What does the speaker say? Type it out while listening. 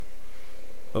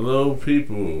Hello,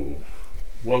 people.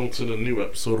 Welcome to the new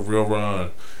episode of Real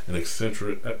Ron and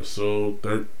Eccentric, episode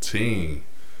 13.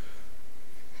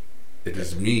 It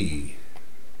is me,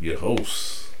 your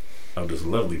host of this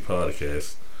lovely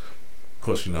podcast. Of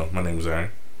course, you know, my name is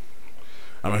Aaron.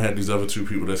 I'm going to have these other two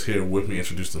people that's here with me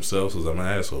introduce themselves because I'm an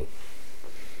asshole.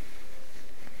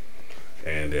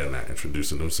 And they're not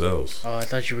introducing themselves. Oh, I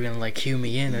thought you were gonna cue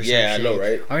me in or something. Yeah, I know,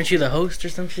 right? Aren't you the host or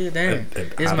some shit? Damn.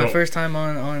 This is my first time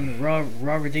on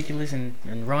Raw Ridiculous and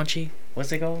Raunchy.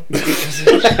 What's it called? Raw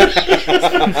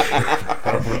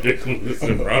Ridiculous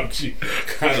and Raunchy.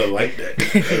 Kind of like that.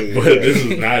 But this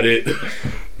is not it.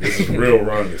 This is Real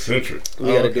Raw and Eccentric. We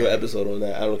gotta do an episode on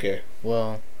that. I don't care.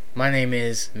 Well, my name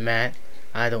is Matt.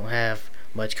 I don't have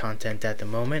much content at the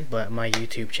moment, but my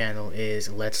YouTube channel is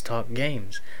Let's Talk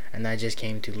Games, and I just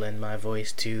came to lend my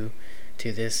voice to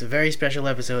this very special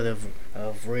episode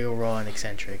of Real Raw and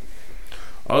Eccentric.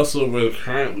 Also, we're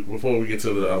currently, before we get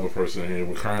to the other person here,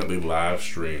 we're currently live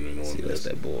streaming on See, this. that's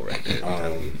that bull right there.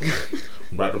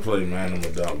 About to play Man in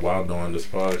the Dark while doing this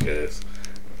podcast,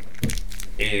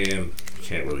 and you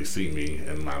can't really see me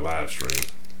in my live stream,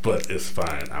 but it's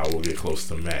fine. I will get close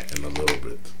to Matt in a little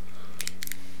bit.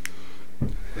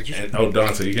 And,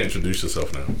 Dante, you can introduce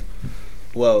yourself now.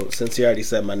 Well, since you already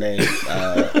said my name,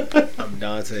 I'm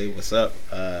Dante. What's up?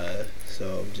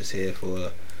 So I'm just here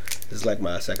for. This is like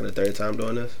my second or third time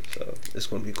doing this, so it's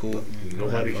gonna be cool.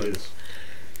 Nobody is.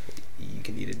 You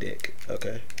can eat a dick,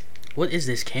 okay? What is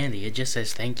this candy? It just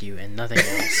says thank you and nothing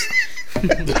else.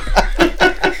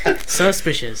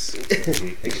 Suspicious.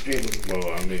 Extremely.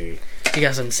 Well, I mean, You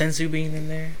got some sensu bean in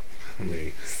there? what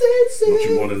you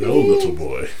want to know, little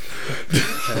boy?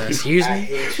 Excuse I me?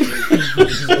 hate you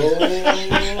so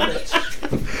much.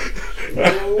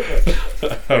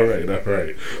 All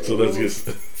right. So let's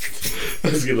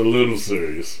get a little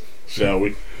serious, shall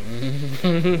we?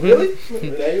 Really?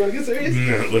 Now you wanna get serious?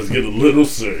 Yeah, let's get a little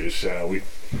serious, shall we?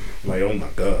 Like, oh my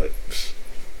God.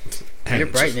 Your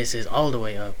brightness is all the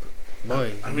way up.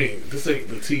 Boy. I mean, this ain't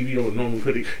the TV I would normally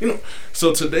put it. You know,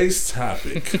 so today's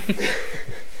topic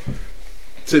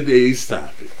is the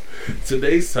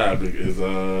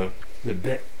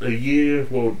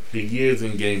years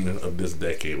in gaming of this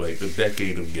decade, like the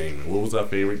decade of gaming. What was our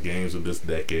favorite games of this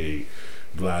decade?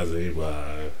 Blase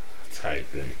blah type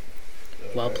thing.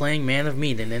 While playing Man of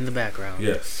Medan in the background.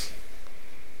 Yes.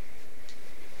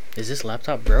 Is this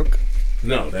laptop broke?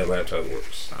 No, that laptop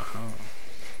works. Uh-huh.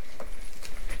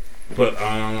 But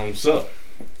so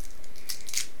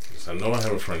I know I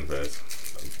have a friend that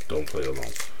don't play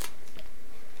alone.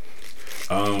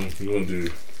 We're gonna do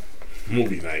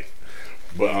movie night.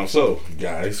 But so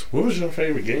guys, what was your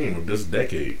favorite game of this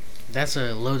decade? That's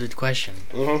a loaded question.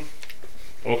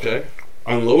 Okay,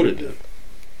 unloaded then.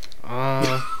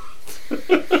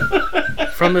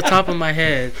 From the top of my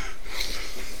head,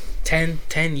 10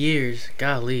 years,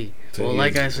 golly. 10 Well,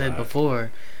 like I years, said wow.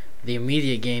 before, the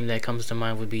immediate game that comes to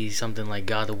mind would be something like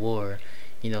God of War.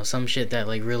 You know, some shit that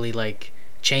really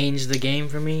changed the game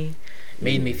for me.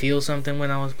 Made me feel something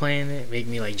when I was playing it. Made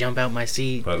me jump out my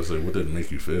seat. About to say, what did it make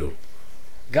you feel?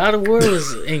 God of War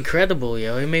was incredible,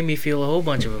 yo. It made me feel a whole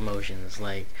bunch of emotions.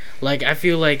 Like I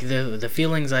feel like the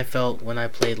feelings I felt when I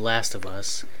played Last of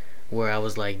Us, where I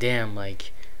was like, damn,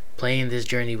 playing this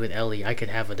journey with Ellie, I could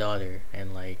have a daughter, and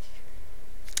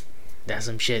that's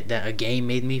some shit that a game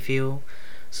made me feel.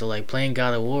 So playing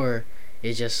God of War,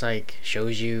 it just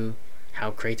shows you how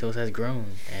Kratos has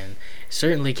grown, and it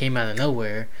certainly came out of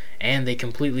nowhere, and they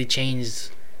completely changed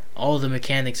all the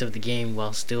mechanics of the game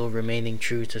while still remaining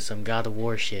true to some God of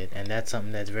War shit, and that's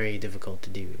something that's very difficult to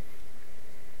do.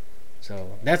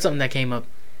 So that's something that came up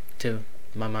to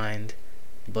my mind.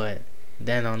 But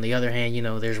then on the other hand,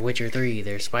 there's Witcher 3,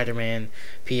 there's Spider-Man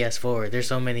PS4, there's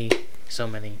so many. So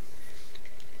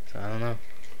I don't know.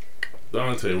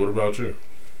 Dante, what about you?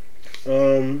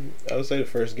 I would say the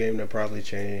first game that probably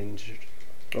changed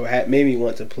or made me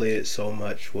want to play it so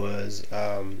much was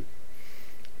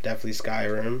definitely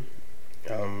Skyrim.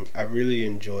 I really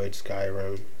enjoyed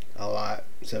Skyrim a lot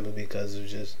simply because it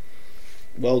was just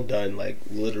well done,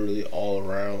 literally all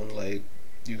around.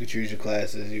 You could choose your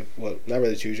classes. Not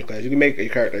really choose your class. You can make your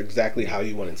character exactly how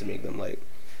you wanted to make them,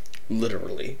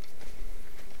 literally.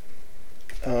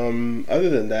 Other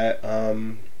than that,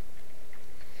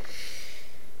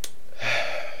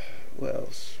 what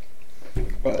else?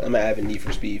 Well, I'm an avid Need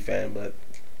for Speed fan, but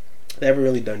they haven't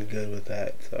really done good with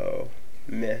that, so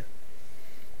meh.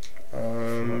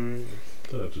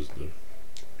 That just do.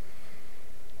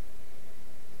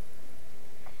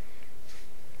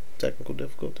 Technical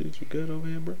difficulties, you good over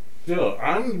here, bro? Yo,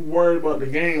 I'm worried about the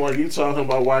game while you talking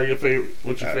about what your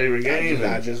favorite game is.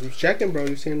 I just was checking, bro.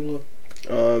 You seemed a little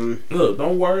Look,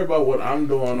 don't worry about what I'm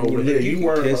doing over here. You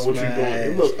worry about what you're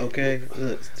doing. Look, okay.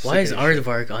 Look, why is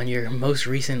aardvark on your most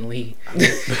recently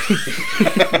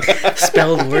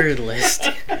spelled word list?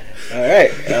 All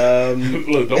right.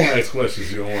 Look, don't ask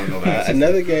questions. You don't want to know the answers.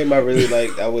 Another game I really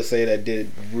liked, I would say that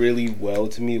did really well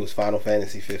to me was Final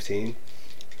Fantasy 15.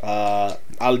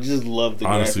 I just love the.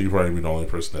 Honestly, you probably be the only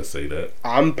person that say that.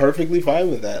 I'm perfectly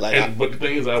fine with that. Like, but the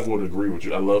thing is, I would agree with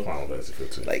you. I love Final Fantasy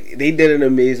 15. Like, they did an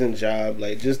amazing job.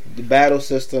 Like, just the battle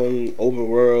system, open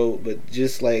world, but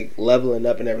just like leveling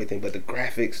up and everything. But the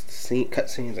graphics, the scene,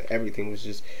 cutscenes, and everything was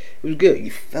just, it was good. You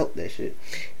felt that shit.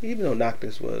 Even though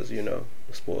Noctis was, a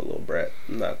spoiled little brat.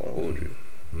 I'm not gonna hold you.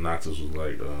 Noctis was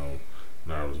like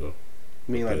Naruto.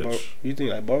 You mean like you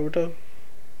think like Boruto?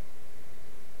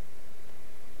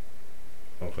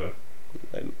 Okay.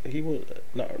 Like, he was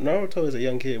Naruto as a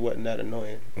young kid wasn't that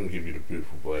annoying. I'm gonna give you the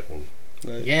beautiful black one.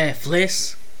 Like, Yeah,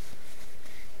 Fliss.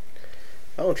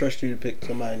 I don't trust you to pick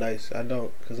somebody nice. I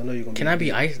don't, because I know you're gonna. Can I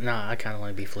be Ice? Nah, I kind of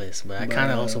want to be Fliss, but I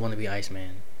kind of also want to be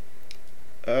Iceman.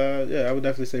 Yeah, I would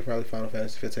definitely say probably Final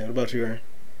Fantasy 15. What about you, Aaron?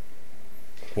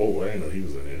 Oh, I didn't know he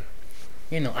was in here.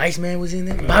 You know, Iceman was in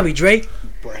there. No. Bobby Drake.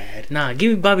 Brad. Nah, give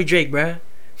me Bobby Drake, bruh.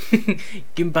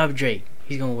 Give me Bobby Drake.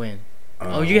 He's gonna win.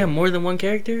 Oh, you have more than one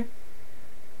character?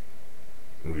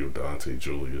 I'm gonna give Dante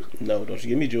Julia. No, don't you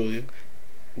give me Julia.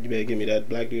 You better give me that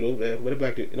black dude over there. What a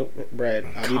black dude? No, Brad.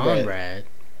 I'll be Conrad.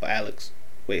 Or Alex.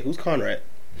 Wait, who's Conrad?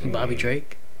 Bobby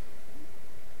Drake.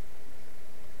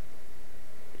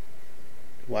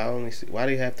 Why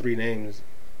do you have 3 names?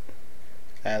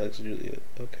 Alex, Julia.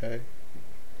 Okay.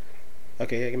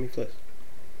 Okay, yeah, give me Fliss.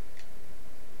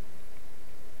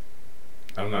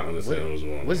 I'm not understanding what's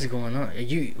going on. What's going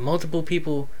on? Multiple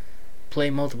people play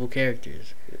multiple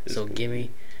characters. So give me.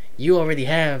 You already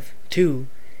have 2.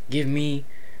 Give me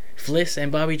Fliss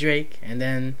and Bobby Drake, and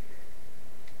then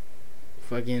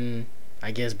fucking,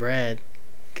 I guess Brad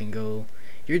can go.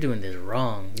 You're doing this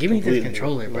wrong. Give me this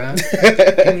controller, bro.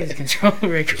 Give me this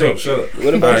controller. Shut up.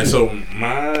 What about you? So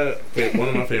one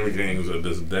of my favorite games of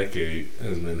this decade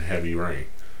has been Heavy Rain.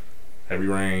 Heavy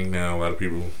Rain. Now a lot of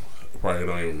people probably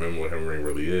don't even remember what Heavy Rain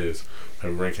really is.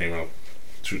 Heavy Rain came out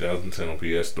 2010 on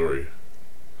PS3,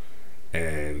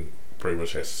 and pretty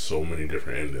much has so many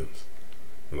different endings.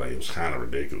 Like, it was kind of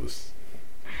ridiculous.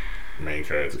 The main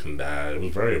character can die. It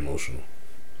was very emotional.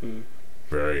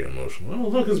 Very emotional. Oh,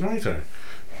 look, it's my turn.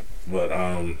 But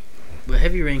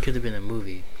Heavy Rain could have been a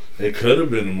movie. It could have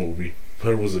been a movie,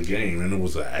 but it was a game, and it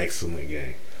was an excellent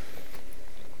game.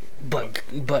 But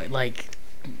like,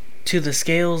 to the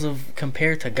scales of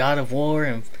compared to God of War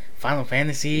and Final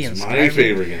Fantasy it's and my Skyrim,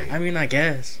 favorite game. I mean, I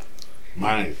guess.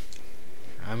 Mine.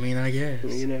 I mean, I guess.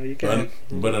 You can.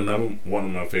 But another one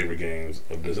of my favorite games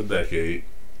of this decade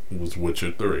was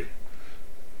Witcher 3.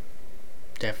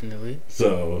 Definitely.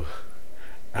 So,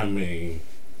 I mean,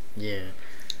 yeah.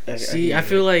 See, I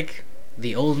feel like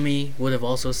the old me would have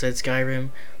also said Skyrim,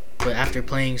 but after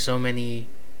playing so many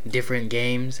different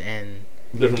games and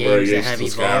games that have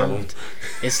evolved,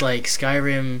 it's like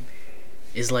Skyrim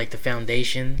is like the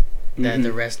foundation that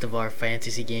the rest of our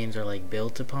fantasy games are like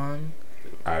built upon.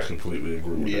 I completely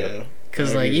agree with that.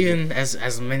 Because like even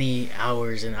as many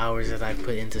hours and hours that I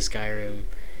put into Skyrim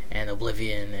and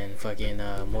Oblivion and fucking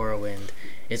Morrowind,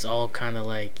 it's all kind of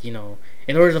like, in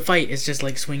order to fight, it's just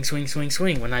like swing, swing, swing,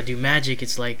 swing. When I do magic,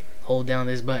 it's like hold down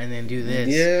this button and do this.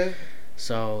 Yeah.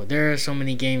 So there are so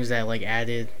many games that like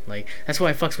added, like, that's why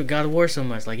I fucks with God of War so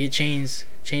much. Like, it changed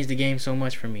the game so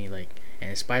much for me. Like,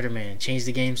 and Spider-Man changed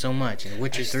the game so much. And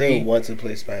Witcher 3. I still want to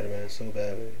play Spider-Man so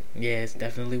badly. Yeah, it's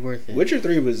definitely worth it. Witcher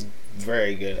 3 was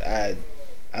very good. I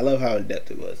love how in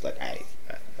depth it was. Like,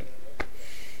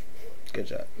 good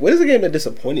job. What is the game that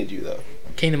disappointed you though?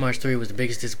 Kingdom Hearts 3 was the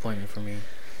biggest disappointment for me.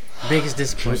 Biggest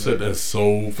disappointment. You said that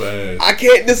so fast. I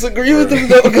can't disagree with him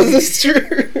though, because it's true.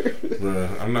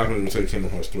 Bruh, I'm not going to say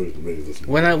Kingdom Hearts 3 is the biggest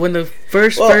disappointment. When the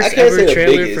first ever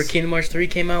trailer for Kingdom Hearts 3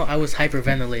 came out, I was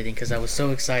hyperventilating because I was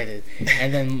so excited.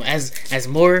 And then as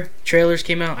more trailers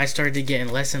came out, I started getting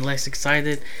less and less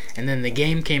excited. And then the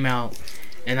game came out,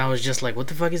 and I was just like, what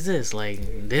the fuck is this?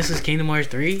 Like, this is Kingdom Hearts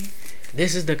 3?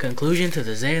 This is the conclusion to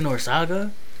the Xehanort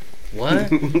Saga?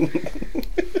 What?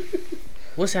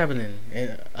 What's happening?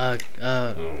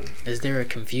 Is there a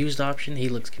confused option? He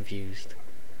looks confused.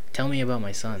 Tell me about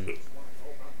my son.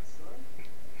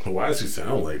 Why does he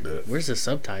sound like that? Where's the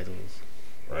subtitles?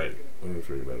 Right. Let me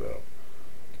figure that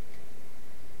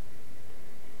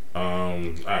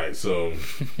out. Alright, so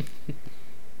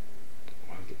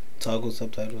Toggle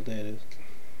subtitles, there it is.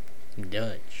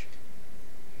 Dutch.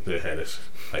 They had us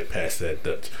like pass that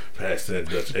Dutch.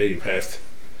 Hey, pass.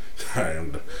 I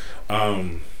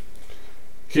am.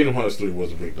 Kingdom Hearts 3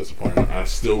 was a big disappointment. I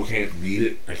still can't beat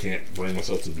it. I can't bring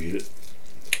myself to beat it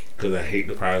because I hate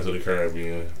the Pirates of the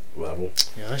Caribbean level.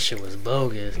 Yeah, that shit was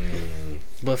bogus.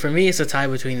 But for me, it's a tie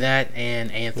between that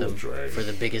and Anthem Right. for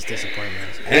the biggest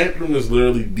disappointments. Anthem is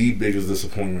literally the biggest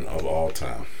disappointment of all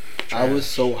time. I was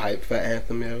so hyped for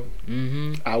Anthem, yo.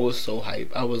 Mm-hmm. I was so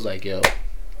hyped. I was like, yo,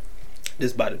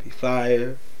 this about to be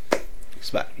fire. It's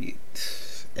about to be...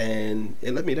 And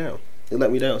it let me down. It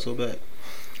let me down so bad.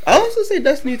 I also say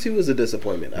Destiny 2 was a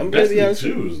disappointment. I'm going to be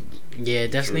Destiny honest. 2 is Yeah,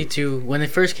 Destiny 2, when it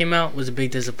first came out, was a big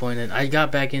disappointment. I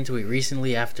got back into it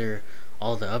recently after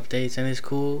all the updates, and it's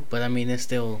cool. But I mean, It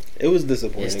was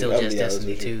disappointing. it's still I'll just be honest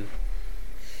Destiny with you.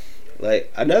 2.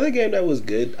 Like, another game that was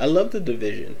good, I love The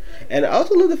Division. And I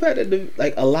also love the fact that,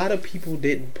 like, a lot of people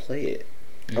didn't play it.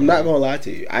 I'm not going to lie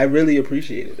to you. I really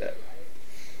appreciated that.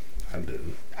 I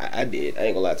didn't. I did. I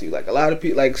ain't going to lie to you. Like, a lot of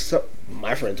people, like, some,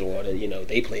 my friends were on it,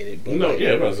 they played it. But No, like,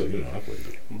 yeah, but I was like, I played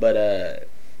it. But,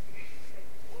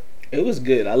 it was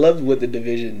good. I loved what The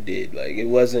Division did. Like, it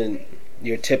wasn't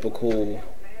your typical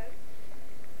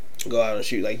go out and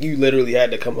shoot. Like, you literally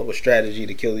had to come up with strategy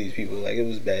to kill these people. Like, it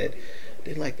was bad.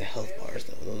 Didn't like the health bars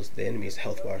though. The enemy's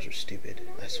health bars are stupid.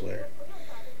 I swear.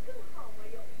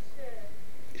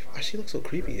 Why she look so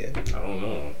creepy? Yeah. I don't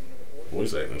know.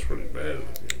 Voice acting is pretty bad in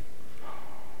this game.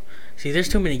 See, there's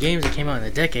too many games that came out in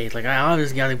a decade. Like, I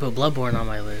obviously got to put Bloodborne on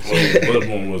my list. Well,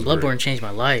 Bloodborne was Bloodborne great. changed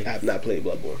my life. I have not played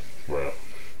Bloodborne. Bro,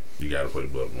 you gotta play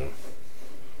Bloodborne.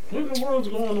 What in the world's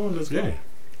going on in this game?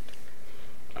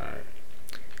 Alright.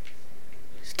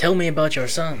 Tell me about your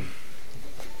son.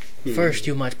 First,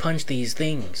 you must punch these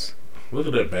things. Look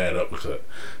at that bad uppercut.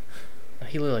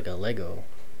 He looked like a Lego.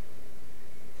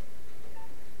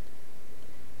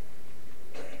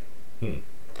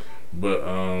 But,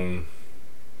 I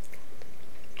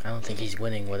don't think he's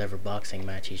winning whatever boxing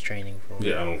match he's training for.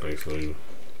 yeah, I don't think so either.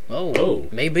 Oh,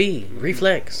 maybe.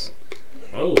 Reflex.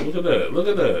 Oh, look at that. Look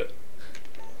at that.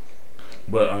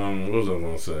 But, what was I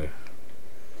gonna say?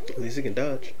 At least he can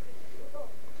dodge.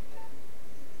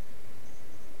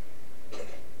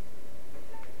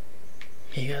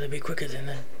 You gotta be quicker than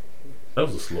that. That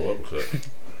was a slow uppercut.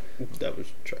 That was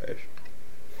trash.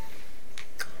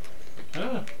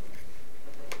 Ah.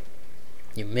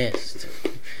 You missed.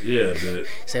 Yeah, but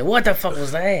Said, what the fuck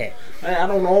was that? I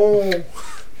don't know.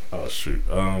 oh shoot.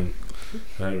 I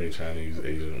have any Chinese,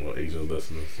 Asian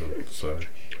listeners, so sorry.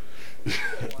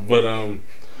 But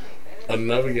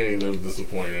another game that was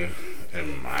disappointing,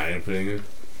 in my opinion.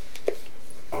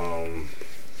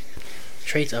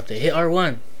 Traits update. Hit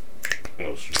R1.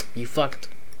 Oh shoot. You fucked.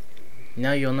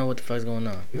 Now you don't know what the fuck's going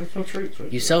on. That's no traits,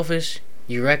 right? You selfish,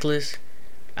 you reckless,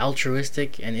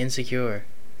 altruistic, and insecure.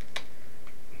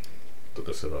 But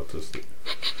I said autistic.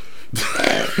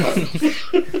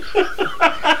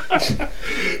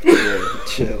 Yeah,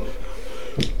 chill.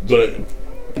 But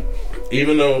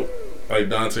even though, like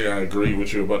Dante, I agree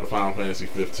with you about the Final Fantasy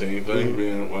 15 thing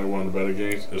being like one of the better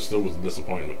games, it still was a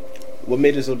disappointment. What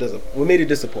made it so What made it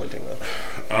disappointing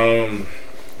though?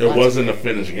 It wasn't a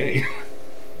finished game.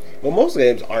 Well, most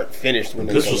games aren't finished when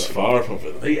they This come was out. far from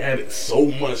it. They added so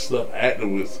much stuff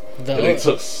afterwards, The- and they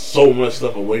took so much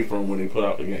stuff away from when they put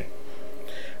out the game.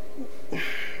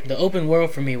 The open world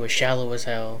for me was shallow as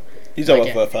hell. You talking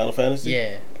Like, about Final Fantasy?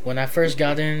 Yeah. When I first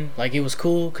got in, like, it was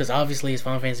cool, because obviously it's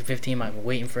Final Fantasy 15, I've been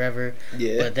waiting forever.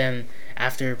 Yeah. But then,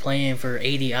 after playing for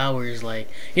 80 hours, like,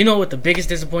 you know what the biggest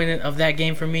disappointment of that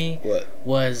game for me What?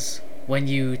 was when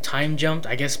you time jumped.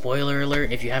 I guess spoiler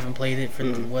alert if you haven't played it for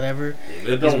whatever. It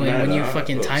Is don't when matter. you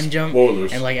fucking time jump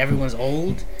Spoilers. and like everyone's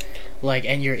old, like,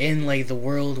 and you're in like the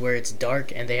world where it's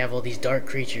dark and they have all these dark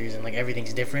creatures and like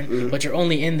everything's different, but you're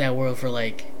only in that world for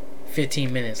like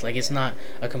 15 minutes. Like, it's not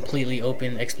a completely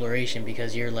open exploration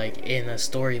because you're like in a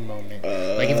story moment.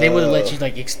 Like, if they would have let you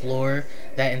like explore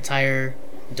that entire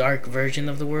dark version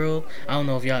of the world. I don't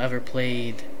know if y'all ever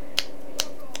played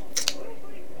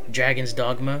Dragon's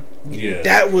Dogma. Yeah.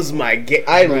 That was my game.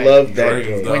 I Right. love that Dragon's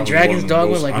game. Dogma. When was Dragon's one of the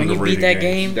Dogma, most like when you beat underrated that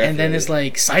games. game and then Definitely. it's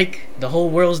like, psych, the whole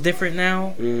world's different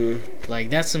now. Mm. Like,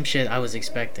 that's some shit I was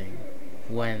expecting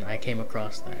when I came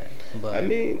across that. But I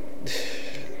mean,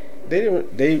 they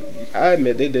didn't. I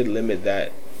admit they did limit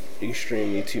that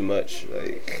extremely too much.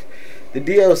 Like, the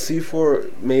DLC for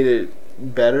it made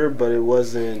it better, but it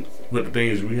wasn't. But the thing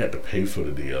is, we had to pay for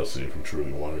the DLC if we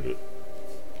truly wanted it.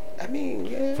 I mean,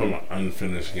 yeah. From an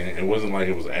unfinished game. It wasn't like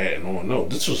it was adding on. No,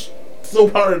 this was still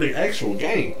part of the actual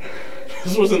game.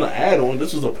 This wasn't an add-on.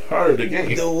 This was a part of the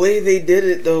game. The way they did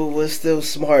it though was still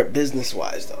smart business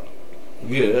wise though.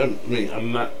 Yeah, I mean,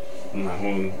 I'm not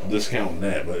going to discount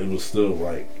that, but it was still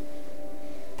like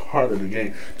part of the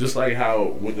game. Just like how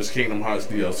with this Kingdom Hearts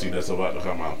DLC that's about to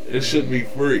come out, it should be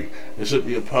free. It should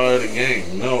be a part of the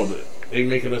game. No, they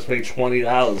making us pay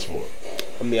 $20 for it.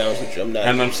 I'm gonna be honest with you, I'm not.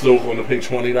 And I'm still going to pay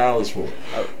 $20 for it.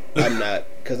 I'm not,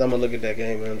 because I'm gonna look at that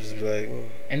game and I'm just be like.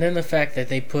 And then the fact that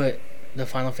they put the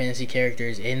Final Fantasy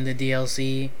characters in the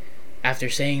DLC after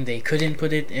saying they couldn't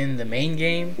put it in the main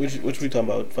game. Which we talking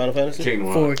about? Final Fantasy?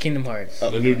 Kingdom Hearts.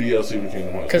 The new DLC for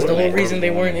Kingdom Hearts. Because the whole reason they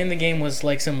weren't in the game was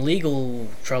like some legal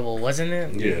trouble, wasn't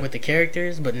it? Yeah. With the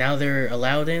characters, but now they're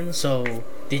allowed in. So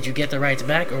did you get the rights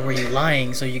back, or were you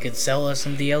lying so you could sell us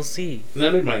some DLC?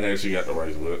 Now they might actually got the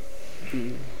rights back.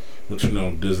 But you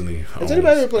know, Disney. Has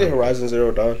anybody ever played Horizon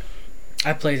Zero Dawn?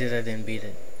 I played it. I didn't beat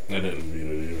it. I didn't beat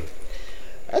it either.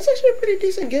 That's actually a pretty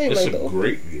decent game. It's like a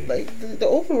great game. Like the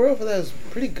open world for that is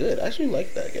pretty good. I actually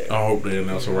like that game. I hope they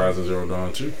announce Horizon Zero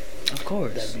Dawn too. Of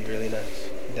course. That'd be really nice.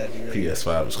 That'd be really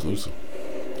PS5 exclusive.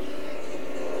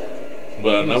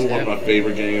 But another one of my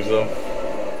favorite games though.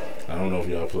 I don't know if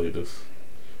y'all played this.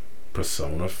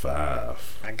 Persona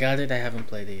 5. I got it. I haven't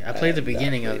played it. I played the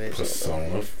beginning of it.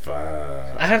 Persona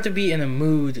 5. I have to be in a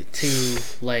mood to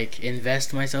like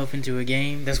invest myself into a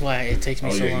game. That's why it takes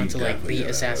me so long to like beat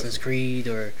Assassin's Creed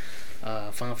or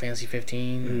Final Fantasy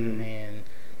 15 and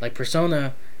like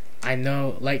Persona. I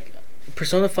know like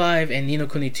Persona 5 and Ni no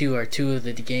Kuni 2 are two of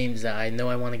the games that I know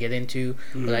I want to get into,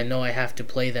 but I know I have to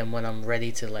play them when I'm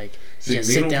ready to like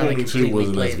just sit down and completely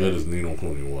wasn't play as good as Ni no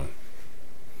Kuni 1.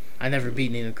 I never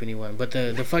beat Ni no Kuni 1, but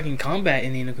the fucking combat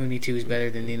in Ni no Kuni 2 is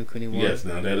better than Ni no Kuni 1. Yes,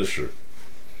 now that is true.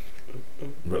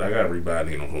 But I gotta rebuy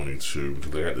Ni no Kuni 2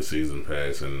 because I got the season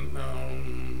pass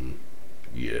and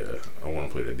yeah, I want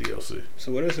to play the DLC.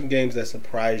 So what are some games that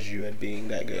surprised you at being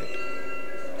that good?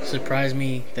 Surprised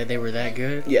me that they were that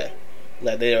good? Yeah,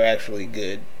 like they are actually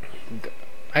good.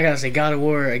 I gotta say, God of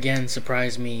War again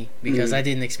surprised me because I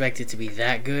didn't expect it to be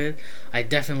that good. I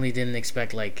definitely didn't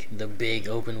expect like the big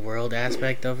open world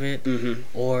aspect of it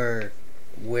or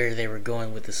where they were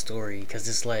going with the story, because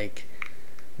it's like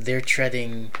they're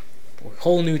treading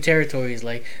whole new territories.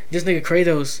 Like this nigga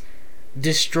Kratos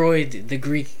destroyed the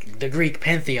Greek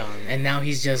pantheon, and now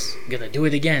he's just gonna do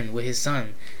it again with his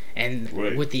son. And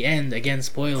with the end, again,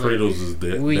 spoiler, Kratos is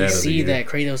dead. We see that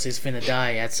Kratos is finna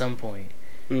die at some point.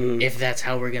 If that's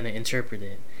how we're gonna interpret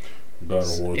it. God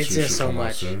of War 2 it's just so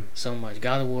much soon. so much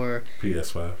God of War,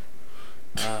 PS5.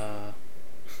 I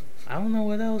don't know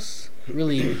what else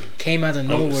really came out of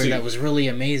nowhere that was really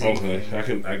amazing.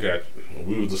 Okay,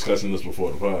 we were discussing this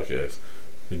before the podcast.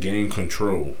 The game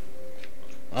Control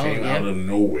came out of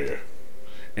nowhere,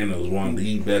 and it was one of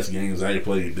the best games I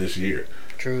played this year.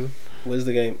 True. What is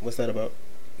the game? What's that about?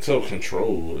 So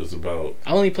Control is about.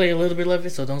 I only played a little bit of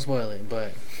it, so don't spoil it.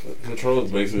 But Control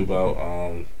is basically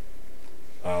about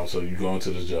so you go into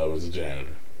this job as a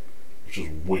janitor, which is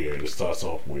weird. It starts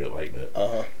off weird like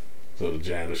that. So the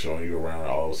janitor showing you around, and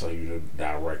all of a sudden you're the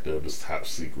director of this top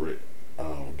secret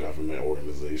government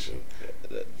organization.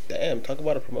 Damn, talk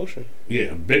about a promotion.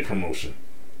 Yeah, big promotion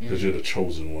because you're the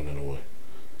chosen one in a way.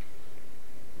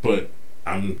 But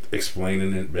I'm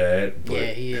explaining it bad. But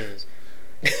yeah, he is.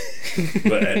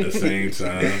 But at the same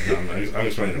time, I'm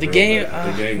explaining the game.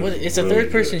 It's a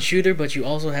third-person shooter, but you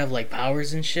also have like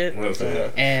powers and shit.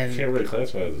 And can't really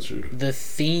classify it as a shooter. The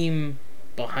theme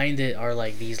behind it are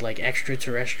like these like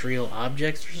extraterrestrial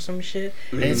objects or some shit.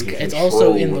 And it's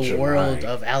also in the world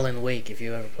of Alan Wake. If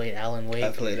you ever played Alan Wake, I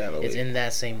played Alan Wake. It's in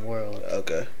that same world.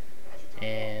 Okay.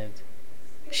 And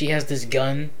she has this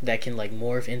gun that can like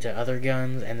morph into other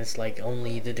guns, and it's like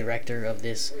only the director of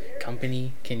this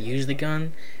company can use the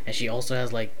gun. And she also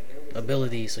has like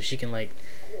abilities, so she can like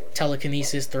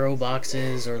telekinesis, throw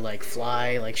boxes, or like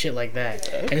fly, like shit like that.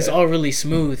 Okay. And it's all really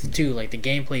smooth too. Like the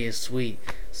gameplay is sweet.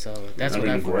 So that's what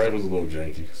I. The grab is a little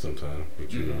janky sometimes,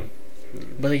 but you know.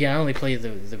 But again, I only played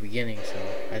the beginning, so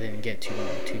I didn't get too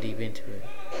deep into it.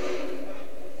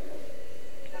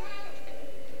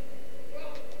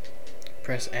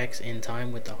 Press X in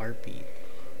time with the heartbeat.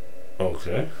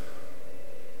 Okay.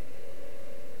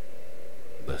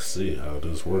 Let's see how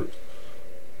this works.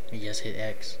 You just hit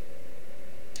X.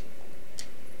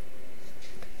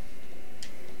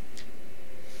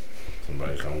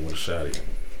 Somebody come with a shotty.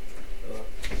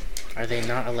 Are they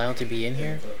not allowed to be in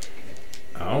here?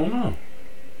 I don't know.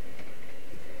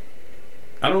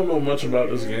 I don't know much about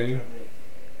this game.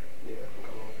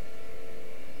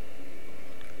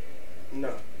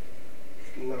 No,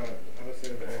 I would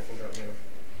say the answer got there.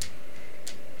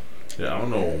 Yeah, I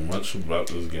don't know much about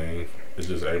this game. It's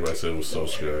just everybody said it was so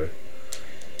scary.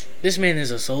 This man is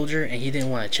a soldier and he didn't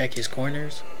want to check his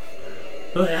corners.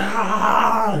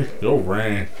 Yo,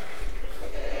 ran.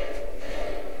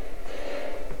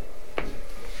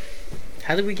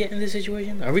 How did we get in this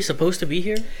situation? Are we supposed to be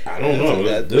here? I don't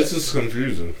know. This is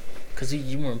confusing. Because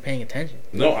you weren't paying attention.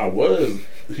 No, I was.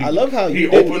 I love how he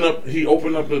opened up. He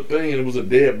opened up the thing, and it was a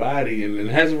dead body, and it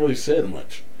hasn't really said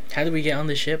much. How did we get on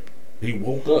the ship? He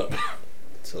woke up.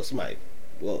 So somebody,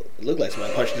 well, it looked like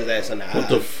somebody punched his ass in the eye. What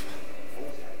the?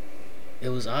 It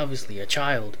was obviously a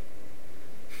child.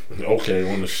 Okay,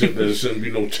 on the ship there shouldn't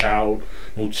be no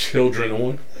children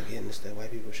on. Again, it's that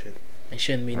white people shit. It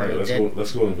shouldn't be All right, no let's dead. go.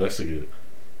 Let's go investigate it.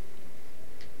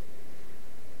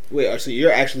 Wait, so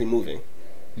you're actually moving?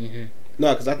 Mm-hmm.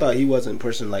 No, because I thought he wasn't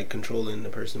person like controlling the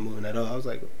person moving at all. I was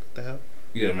like, what the hell?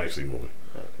 Yeah, I'm actually moving.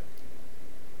 Okay.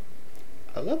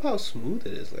 I love how smooth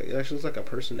it is. Like it actually looks like a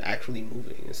person actually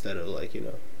moving instead of like, you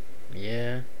know.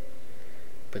 Yeah.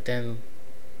 But then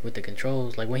with the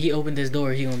controls, like when he opened this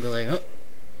door, he gonna be like, oh.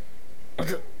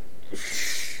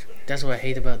 That's what I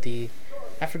hate about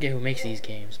I forget who makes these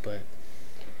games, but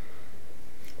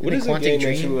What is a game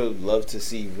that you would love to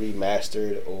see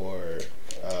remastered or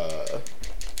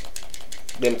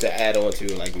them to add on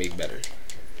to, like, make better?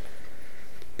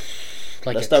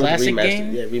 Like Let's a start classic with remastered.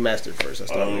 game? Yeah, remastered first.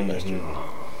 Let's start with remastered.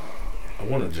 I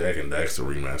want a Jack and Daxter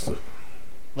remaster.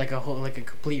 Like a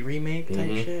complete remake type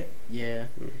Mhm. shit? Yeah.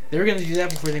 They were gonna do that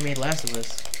before they made Last of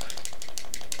Us.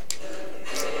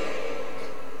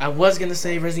 I was gonna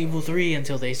say Resident Evil 3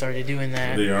 until they started doing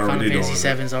that. They already Final doing Fantasy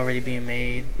that. 7's already being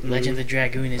made. Legend of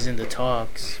Dragoon is in the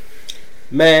talks.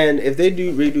 Man, if they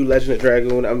redo Legend of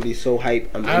Dragoon, I'm gonna be so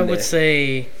hyped. I would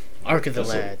say Ark of the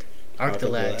That's a- Lad. Ark of the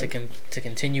Lad to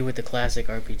continue with the classic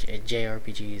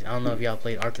JRPGs. I don't know if y'all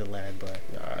played Ark of the Lad, but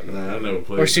Nah, I never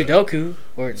played. or that. Sudoku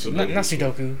or Sudoku. not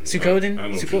Sudoku. Suikoden. I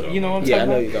know what you're You know what I'm Yeah, I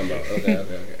know talking what you're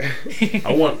talking about. Okay.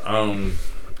 I want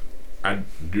I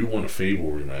do want a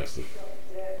Fable remaster.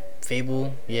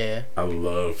 Fable, yeah. I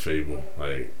love Fable.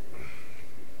 Like,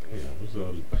 yeah,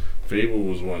 Fable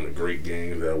was one of the great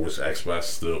games that I wish Xbox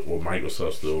still or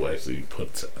Microsoft still actually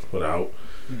put out.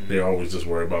 They always just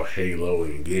worry about Halo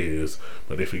and Gears,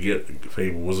 but they forget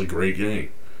Fable was a great game.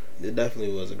 It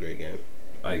definitely was a great game.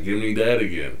 Like, give me that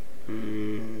again.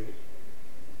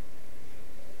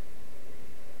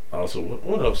 Also,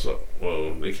 what else?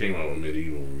 Well, they came out with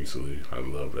Medieval recently. I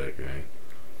love that game.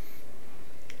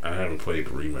 I haven't played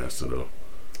the remaster though.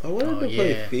 I wanted to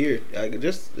play yeah. Fear. Like,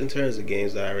 just in terms of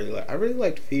games that I really like. I really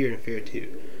liked Fear and Fear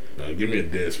 2. Give me a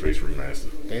Dead Space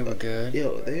remaster. They were good.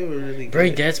 Yo, they were really good.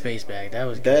 Bring Dead Space back. That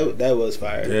was good. That was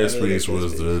fire. Dead Space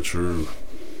was the truth.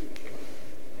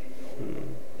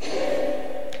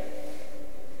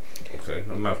 Okay,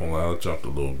 I'm not gonna lie, I jumped a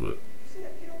little bit.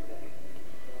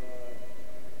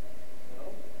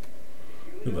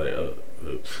 Like,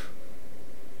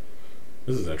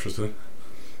 this is interesting.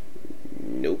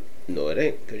 Nope. No, it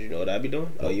ain't. Because you know what I be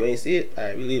doing? Oh, you ain't see it?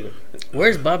 Alright, we leaving.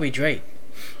 Where's Bobby Drake?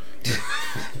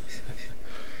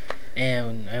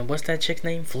 and what's that chick's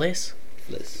name? Fliss?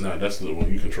 Fliss. Nah, that's the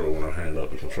one you control when I hand up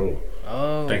the controller.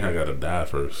 Oh. I think I gotta die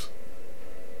first.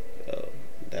 Oh,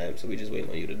 damn. So we just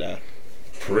waiting on you to die.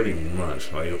 Pretty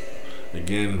much. Like,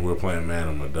 again, we're playing Man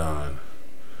of Medan.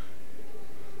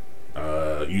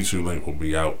 YouTube link will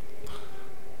be out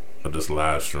of this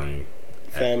live stream.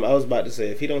 Fam, I was about to say,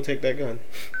 if he don't take that gun,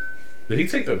 Did he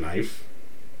take the knife?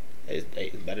 it's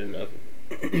better than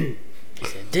nothing. He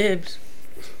said, dibs.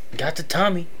 Got the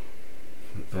Tommy.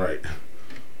 Right.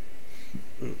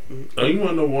 Oh, you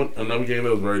want to know another game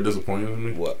that was very disappointing to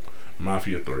me? What?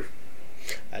 Mafia 3.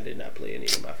 I did not play any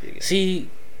of Mafia games. See,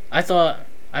 I thought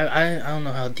I don't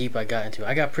know how deep I got into it.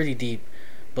 I got pretty deep,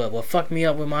 but what fucked me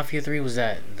up with Mafia 3 was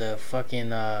that the fucking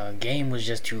game was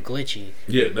just too glitchy.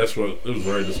 Yeah, that's what it was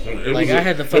very disappointing. It Like, was I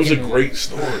had the it was a fucking- great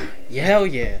story, Yeah, hell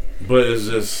yeah. but it's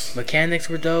just Mechanics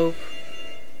were dope.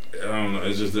 I don't know.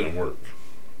 It just didn't work.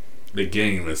 The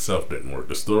game itself didn't work.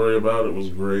 The story about it was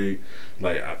great.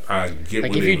 Like I get.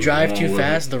 Like what if they you was drive going too with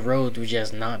fast, it. the road would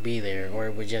just not be there, or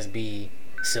it would just be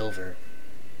silver.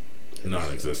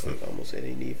 Non-existent. Almost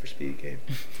any Need for Speed game.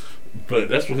 But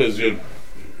that's because your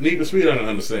Need for Speed. I don't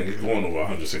understand. You're going over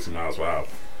 160 miles per hour,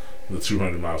 the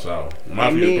 200 miles per hour.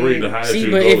 Mafia 3, the highest. See,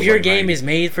 you but go if is your like game 90. is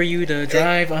made for you to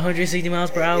drive 160 miles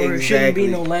per hour, it shouldn't be Exactly.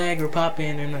 no lag or pop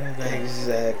in or nothing like that.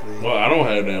 Exactly. Well, I don't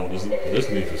have that with this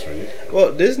Need for Speed.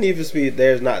 Well, this Need for Speed,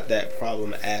 there's not that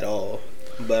problem at all.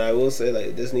 But I will say,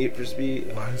 like, this Need for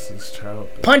Speed, Why is this child?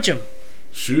 Punch him.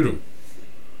 Shoot him.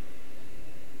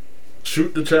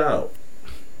 Shoot the child.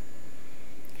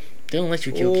 They don't let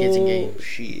you kill kids in games. Oh,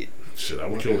 shit. Shit, I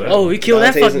would kill that. Oh, one. he killed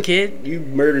that Dante's fucking a- kid. You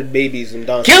murdered babies and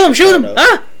Dante. Kill him! Shoot him! Inferno.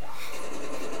 Ah!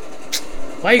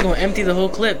 Why you gonna empty the whole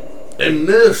clip? And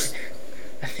this.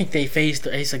 I think they faced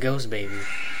the Ace of Ghost Baby.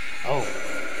 Oh,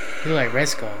 he look like Red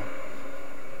Skull.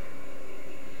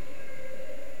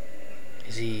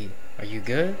 Are you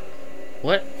good?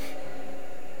 What?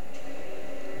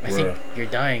 I think Bruh. you're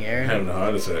dying, Aaron. Having a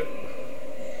heart attack.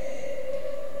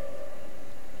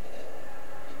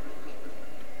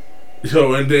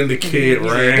 Yo, and then the kid He's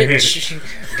like, ran.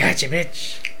 bitch. Gotcha,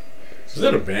 bitch. Is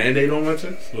that a band-aid on my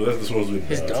chest? Well, that's supposed to be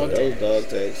His a dog That was dog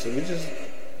tag. So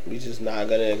we just not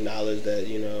gonna acknowledge that,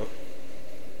 you know,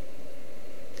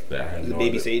 That I have the no baby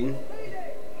idea. Satan.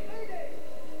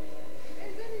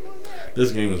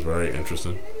 This game is very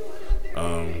interesting.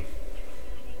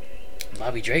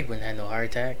 Bobby Drake wouldn't have no heart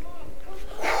attack.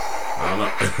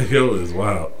 I don't know. Yo, it's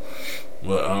wild.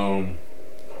 But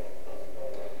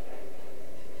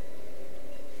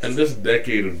in this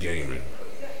decade of gaming,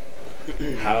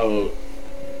 how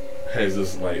has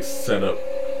this like set up?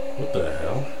 What the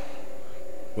hell?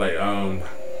 Like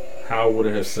how would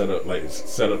it have set up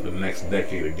the next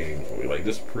decade of gaming for you? Like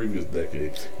this previous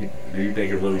decade, do you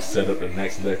think it really set up the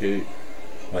next decade?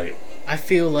 Like I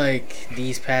feel like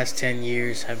these past 10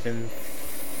 years have been...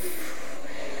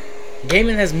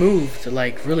 Gaming has moved,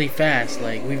 like, really fast.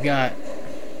 Like, we've got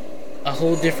a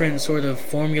whole different sort of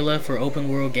formula for open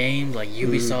world games. Like,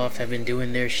 Ubisoft have been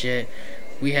doing their shit.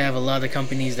 We have a lot of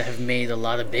companies that have made a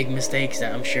lot of big mistakes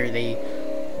that I'm sure they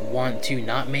want to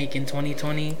not make in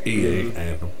 2020. EA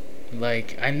Anthem.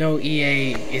 Like, I know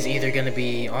EA is either going to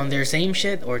be on their same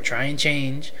shit or try and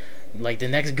change. Like, the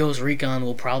next Ghost Recon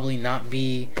will probably not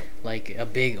be, like, a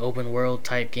big open world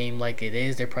type game like it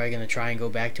is. They're probably going to try and go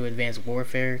back to Advanced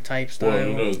Warfare type style. Well,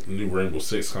 you know, the new Rainbow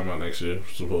Six come out next year,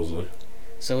 supposedly.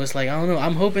 So it's like, I don't know.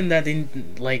 I'm hoping that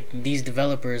these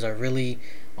developers are really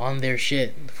on their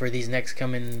shit for these next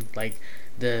coming, like,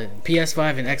 the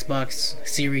PS5 and Xbox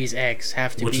Series X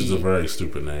have to Which be is a very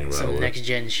stupid name, by the some way. next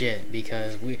gen shit,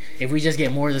 because if we just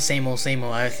get more of the same old,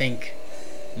 I think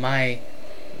my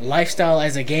lifestyle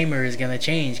as a gamer is gonna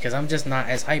change, because I'm just not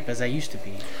as hype as I used to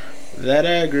be. That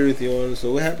I agree with you on.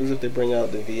 So what happens if they bring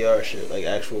out the VR shit, like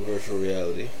actual virtual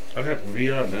reality? I got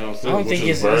VR now. I don't think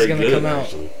it's gonna come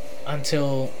out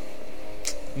until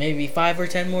maybe 5 or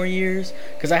 10 more years,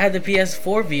 because I had the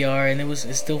PS4 VR and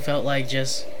it still felt like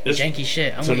just janky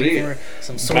shit. I'm waiting for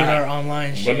some Sword Art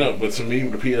Online shit. But to me,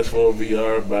 the PS4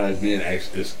 VR, by being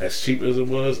as cheap as it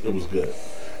was good.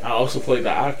 I also played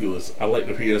the Oculus. I like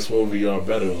the PS4 VR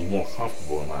better. It was more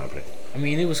comfortable in my opinion. I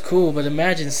mean, it was cool, but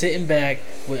imagine sitting back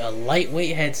with a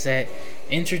lightweight headset,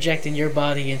 interjecting your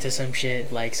body into some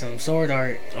shit like some Sword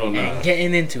Art and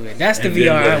getting into it. That's the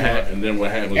VR I want. And then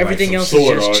what happens? Everything like else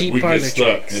Sword is just Art, cheap we parlor get stuck.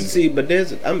 tricks. And See, but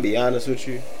I'm gonna be honest with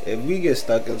you. If we get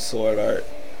stuck in Sword Art,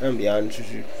 I'm gonna be honest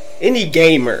with you. Any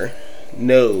gamer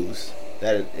knows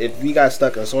that if we got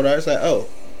stuck in Sword Art, it's like, oh,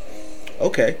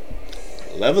 okay,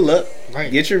 level up,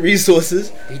 Right. get your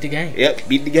resources. Beat the game. Yep,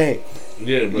 beat the game.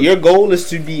 yeah, but Your goal is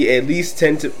to be at least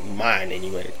 10 to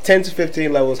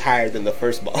 15 levels higher than the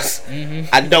first boss. Mm-hmm.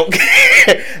 I don't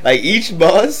care. Like each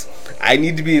boss, I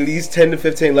need to be at least 10 to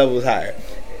 15 levels higher.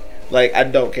 Like I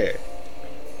don't care.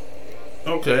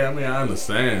 okay. I mean, I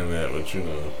understand that, but you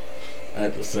know,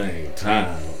 at the same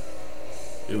time,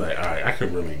 you're like, all right, I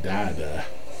could really die.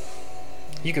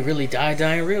 You could really die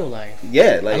in real life.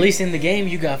 Yeah, like At least in the game,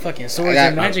 you got fucking swords I got-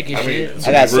 and magic and I mean, shit. it's-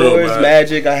 I got Real swords, bad.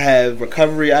 magic. I have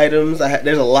recovery items.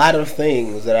 There's a lot of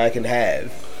things that I can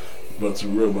have. But to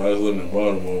real, I was living in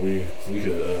Baltimore. We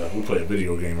play a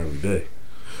video game every day.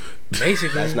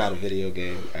 Basically, That's not a video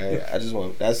game. I just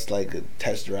want. That's like a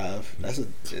test drive.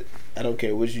 I don't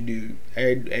care what you do.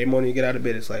 Every morning you get out of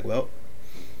bed, it's like, well,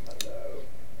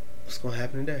 what's gonna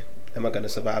happen today? Am I gonna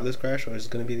survive this crash, or is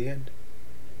it gonna be the end?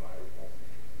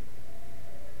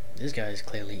 This guy is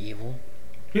clearly evil.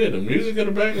 Yeah, the music in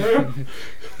the background.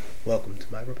 Welcome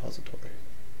to my repository.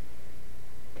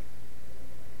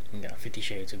 We got 50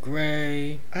 Shades of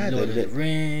Grey, I had to Lord of the admit-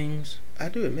 Rings. I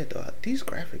do admit though, these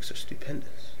graphics are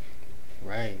stupendous.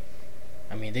 Right.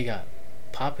 I mean, they got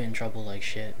pop-in trouble like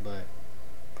shit, but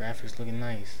graphics looking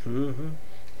nice. Mm-hmm.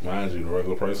 Mind you, the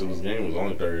regular price of this game was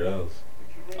only $30.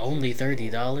 Only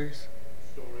 $30?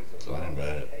 So not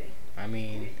bad. I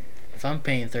mean, if I'm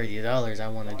paying $30, I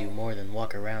want to do more than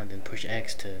walk around and push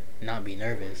X to not be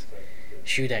nervous.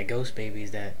 Shoot at ghost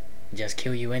babies that just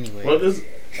kill you anyway. But this,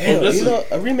 Hell, this you is know,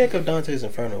 a remake of Dante's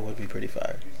Inferno would be pretty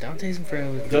fire. Dante's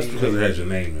Inferno was that's pretty because it has your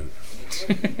name in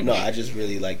it. No, I just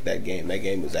really like that game. That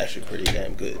game was actually pretty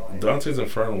damn good. Dante's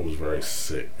Inferno was very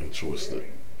sick and twisted.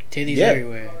 Titties Yeah.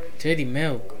 everywhere. Titty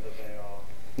milk.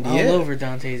 All Yeah. over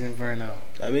Dante's Inferno.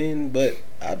 I mean, but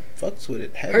I fucks with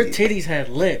it heavy. Her titties had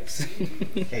lips.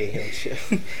 Hey, hell, shit.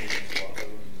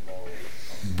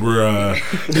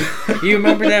 Bruh. You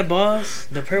remember that boss?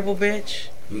 The purple bitch?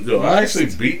 Yo, I Lust.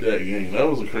 actually beat that game. That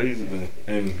was a crazy thing.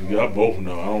 And y'all both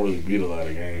know I don't really beat a lot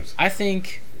of games. I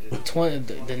think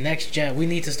the next gen, we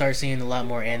need to start seeing a lot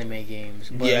more anime games,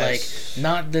 but Yes. like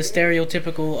not the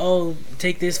stereotypical. Oh,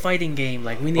 take this fighting game.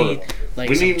 Like we need like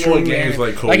We some need more true games anime.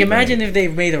 like Code Like imagine Vein. if they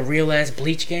made a real ass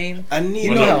Bleach game. I need.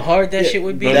 You know how hard that shit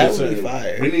would be. But That I'm would be saying,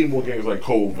 fire. We need more games like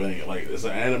Code Vein. Like it's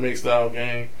an anime style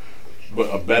game, but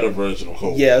a better version of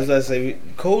Code. Yeah, I was gonna say,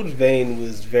 Code Vein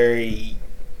was very.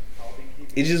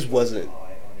 It just wasn't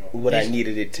what I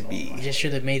needed it to be. You just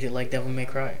should have made it like Devil May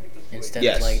Cry instead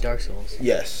Yes. of like Dark Souls.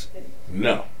 Yes.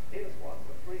 No,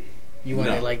 You want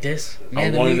No. it like this? I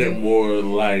Man, wanted it more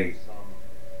like,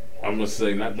 I'm gonna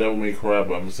say not Devil May Cry,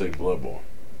 but I'm gonna say Bloodborne.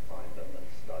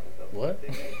 What?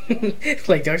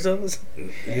 Like Dark Souls? Yeah,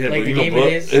 Like but the you know, game Blood,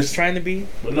 it is it's trying to be?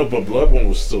 but no, but Bloodborne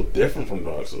was still different from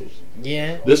Dark Souls.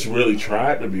 Yeah. This really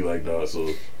tried to be like Dark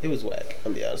Souls, It was whack.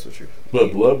 I'm be honest with you.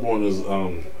 but Bloodborne is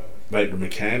like the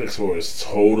mechanics for it is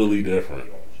totally different.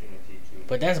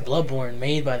 But that's Bloodborne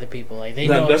made by the people. Like they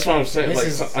Now, know that's what I'm saying. this Like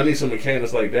is- I need some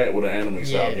mechanics like that with an anime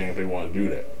style Yeah. game if they want to do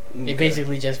that. It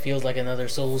basically just feels like another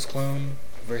Souls clone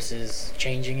versus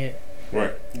changing it.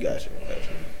 Right. Gotcha.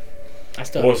 I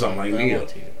still Or something like but I Neo. want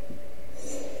to.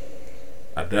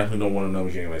 I definitely don't want another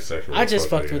game like Sekiro. I just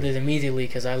Fuck fucked that with game. it immediately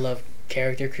because I love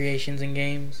character creations in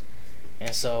games,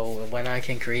 and so when I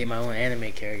can create my own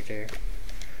anime character,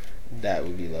 That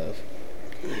would be love.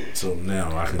 So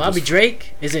now I can Bobby just,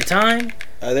 Drake, is it time?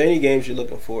 Are there any games you're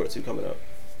looking forward to coming up?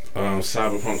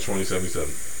 Cyberpunk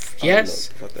 2077. Yes.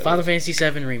 Fuck that. Final Fantasy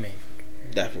VII remake.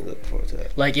 Definitely looking forward to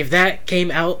that. Like if that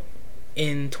came out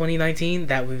in 2019,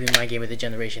 that would be my game of the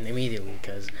generation immediately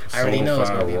because I already know it's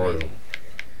Persona gonna be 5 Royal amazing.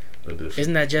 Edition.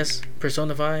 Isn't that just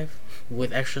Persona 5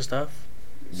 with extra stuff?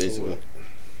 Basically.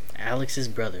 Alex's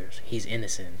brothers. He's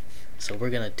innocent, so we're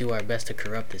gonna do our best to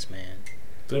corrupt this man.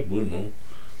 Is that Blue Moon?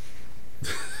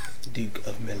 Duke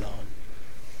of Milan.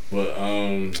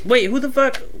 But Wait, who the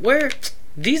fuck? Where?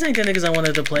 These ain't the niggas I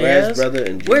wanted to play Brad's as. brother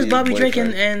and Where's Julia's Bobby Drake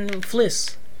boyfriend. and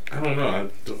Fliss? I don't know.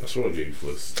 I sort of gave you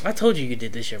Fliss. I told you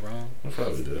did this shit wrong. I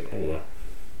probably did. Oh well.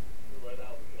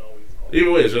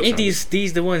 Either way, it's your Ain't turn.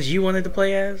 these the ones you wanted to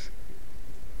play as?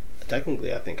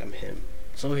 Technically, I think I'm him.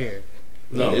 So here.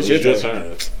 No, It's it's your your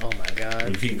turn. Oh my You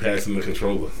god. keep passing the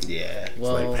controller. Yeah. It's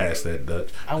Well, like pass that Dutch.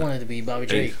 I wanted to be Bobby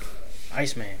Drake,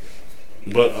 Iceman.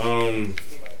 But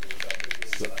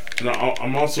no,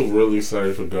 I'm also really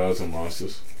excited for Gods and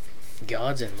Monsters.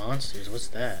 Gods and Monsters. What's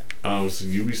that? It's a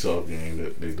Ubisoft game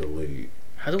that they delayed.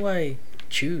 How do I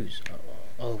choose?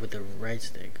 Oh, with the right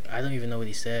stick. I don't even know what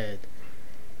he said.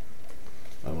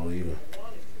 I don't either.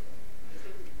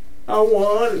 I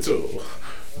wanted to,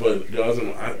 but Gods and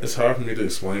it's hard for me to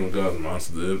explain what Gods and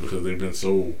Monsters is because they've been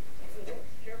so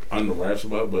under wraps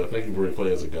about it. But I think you really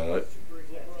play as a god,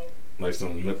 like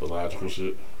some mythological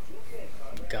shit.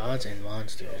 Gods and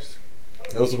Monsters.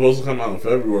 It was supposed to come out in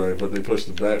February, but they pushed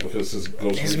it back because it's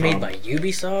Ghost It's Recon. made by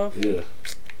Ubisoft? Yeah.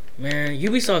 Man,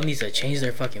 Ubisoft needs to change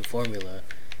their fucking formula.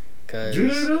 Cause Do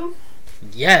they though?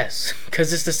 yes,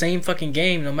 cause it's the same fucking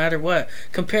game no matter what.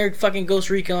 Compare fucking Ghost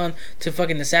Recon to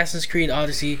fucking Assassin's Creed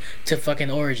Odyssey to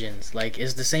fucking Origins. Like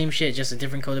it's the same shit, just a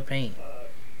different coat of paint.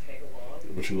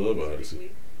 What you love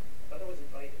Odyssey?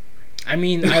 I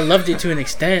mean, I loved it to an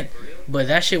extent, but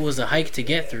that shit was a hike to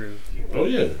get through. Oh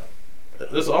yeah,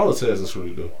 that's all Assassin's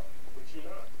Creed though.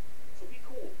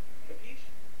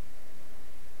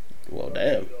 Well,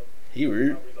 damn. He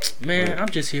rude. Man, I'm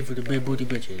just here for the big booty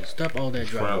bitches. Stop all that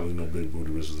drama. Probably no big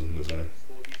booty bitches in this game.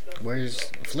 Where's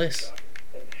Fliss?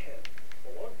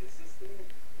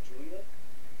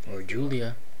 Or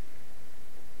Julia?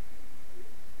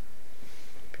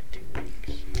 Been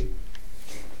 2 weeks.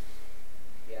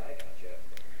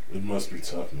 It must be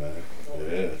tough, man.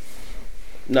 Yeah.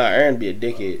 Nah, Aaron be a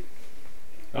dickhead.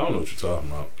 I don't know what you're talking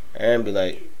about. Aaron be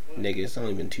like, nigga, it's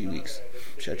only been 2 weeks.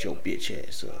 Shut your bitch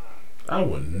ass up. I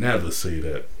would never say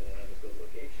that.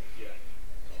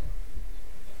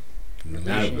 Never.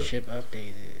 Relationship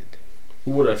updated.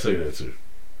 Who would I say that to?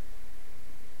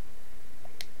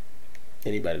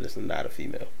 Anybody that's not a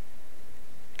female.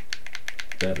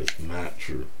 That is not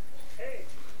true.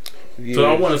 Viewers.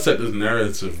 So I want to set this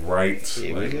narrative right,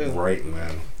 Here we like go. right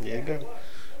now. There you go.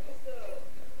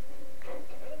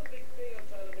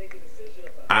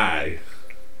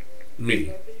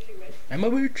 Me. I'm a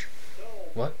bitch.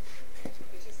 What?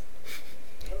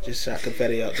 Just shot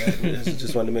confetti out there.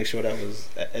 Just wanted to make sure that was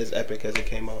as epic as it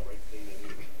came out.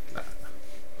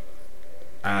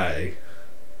 I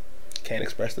Can't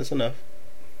express this enough.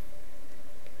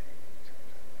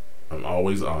 am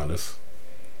always honest,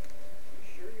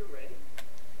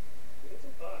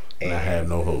 and I have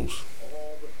no hoes.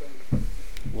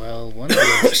 Well, one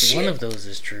of those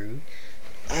is true.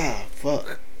 Ah,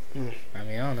 fuck. I mean,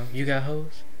 I don't know. You got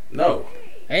hoes? No.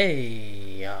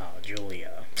 Hey,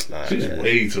 Julia. Nah, She's man,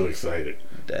 way too excited.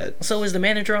 that. So is the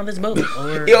manager on this boat?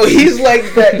 Or Yo, he's like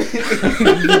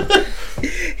that.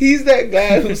 He's that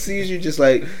guy who sees you just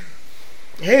like,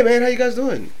 hey man, how you guys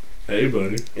doing? Hey,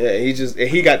 buddy. Yeah,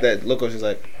 he got that look on. She's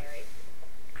like,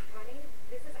 Connie,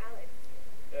 this is Alex.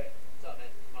 Hey, what's up, man?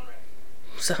 Conrad.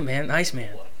 what's up, man?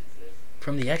 Iceman What is this?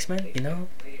 from the X-Men, you know?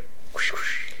 Whoosh,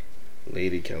 whoosh.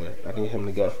 lady killer. I need him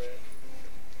to go.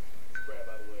 Brad,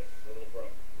 by the way, the little bro.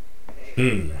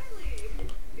 Hmm.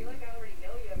 Feel like I already know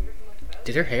you. I've heard so much about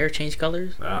Did her hair change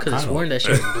colors? I Because it's don't- sworn that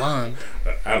she was blonde.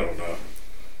 I don't know.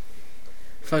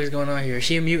 Fuck is going on here? Is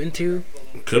she a mutant too?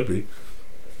 Could be.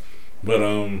 But,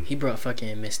 He brought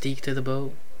fucking Mystique to the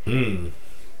boat. But,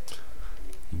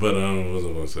 what was I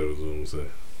going to say?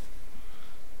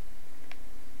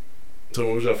 So,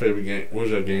 what was your favorite game? What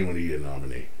was your game of the year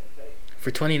nominee?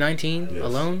 For 2019 Yes.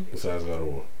 alone? Besides God of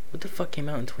War. What the fuck came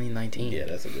out in 2019? Yeah,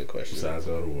 that's a good question. Besides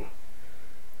God of War.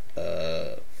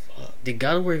 Did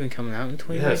God of War even come out in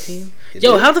 2019? It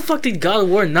Yo, did. how the fuck did God of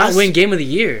War not win Game of the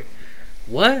Year?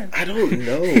 What? I don't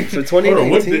know. For Hold on,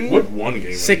 2019, what one game? of the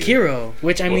year? Sekiro,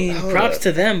 which I mean, hold props up.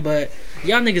 to them, but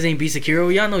y'all niggas ain't beat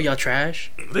Sekiro. Y'all know y'all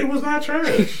trash. They was not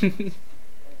trash. I'm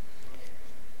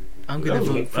That gonna was,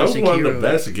 vote for that was one of the Sekiro.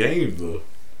 best games, though.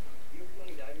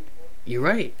 You're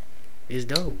right. It's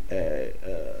dope.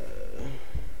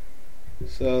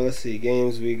 so let's see.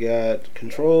 Games we got: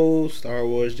 Control, Star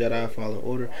Wars Jedi Fallen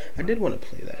Order. I did want to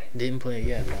play that. Didn't play it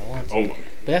yet, but I want to. Oh, But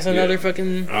that's another yeah.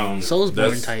 fucking That's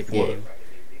Soulsborne type what? game.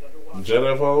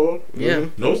 Jedi Fallen Order? Yeah,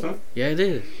 Mhm. No, it's not. yeah, it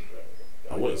is.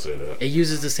 I wouldn't say that. It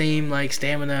uses the same like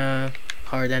stamina,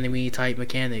 hard enemy type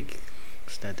mechanic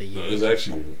that they No, use. it's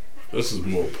actually, this is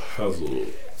more puzzle.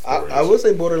 I would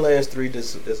say Borderlands 3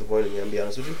 disappointed me. I'm be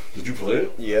honest with you. Did you play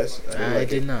it? Yes, I didn't I like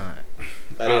did it. not.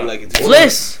 I didn't like it. Too.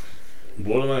 Fliss.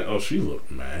 Borderlands? Oh, she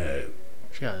looked mad.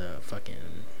 She got a fucking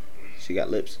She got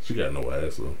lips. She got no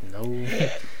ass, though. no.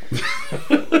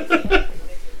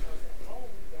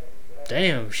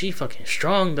 Damn, she fucking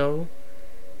strong though.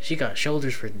 She got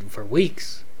shoulders for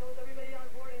weeks. So is everybody on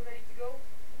board and ready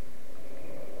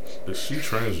to go? Is she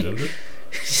transgender?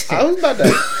 I was about to.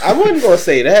 I wasn't gonna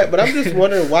say that, but I'm just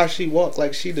wondering why she walked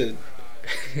like she did.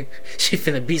 She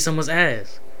finna beat someone's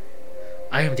ass.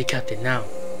 I am the captain now.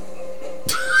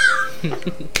 All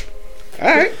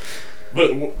right.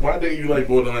 But why didn't you like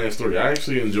Borderlands 3? I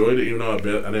actually enjoyed it, even though I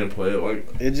didn't play it like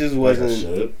It just I wasn't.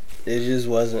 should. It just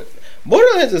wasn't.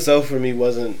 Borderlands itself for me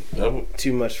wasn't That was,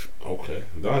 too much. okay.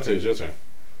 Dante, it's your turn.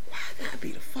 That'd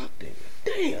be the fuck nigga.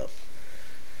 Damn.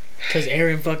 Cause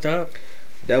Aaron fucked up.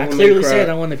 Devil I May clearly Cry. said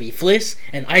I want to be Fliss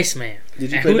and Iceman. Did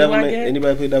you And play who do Devil I May? get?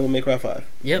 Anybody play Devil May Cry 5?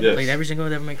 Yep, Yes. played every single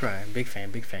Devil May Cry. Big fan,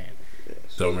 big fan.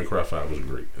 Devil May Cry 5 was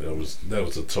great. That was one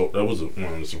of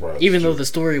the surprises. Even though too. the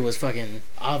story was fucking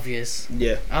obvious.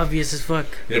 Yeah. Obvious as fuck.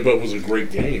 Yeah, but it was a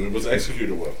great game. It was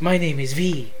executed well. My name is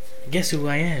V. Guess who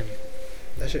I am?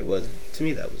 That shit was. To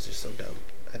me, that was just so dumb.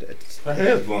 Her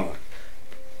hair's blonde.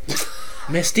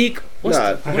 Mystique, what's,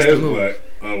 Nah, the, Her what's the hair's move? black.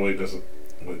 Oh wait, that's a.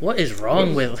 Wait. What is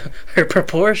wrong What with her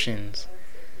proportions?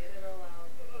 Get it all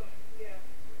out. Yeah.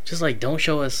 Just like, don't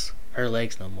show us her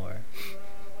legs no more. Want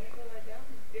to go lie down?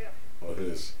 Yeah. What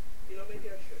is? You know, maybe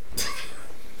I should.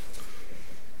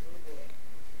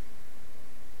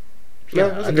 No,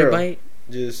 Yeah, it's a girl. underbite.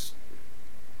 Just.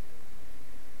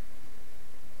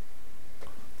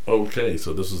 Okay,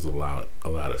 so this is a lot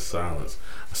of silence.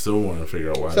 I still want to figure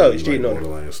out why So, you you like cheating on her.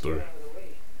 Borderlands story.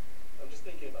 I'm just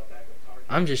thinking about backup targets.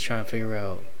 I'm just trying to figure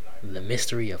out the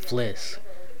mystery of Fliss.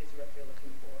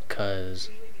 Cause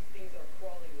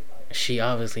she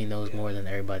obviously knows more than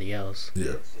everybody else.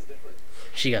 Yeah.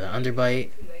 She got an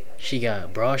underbite. She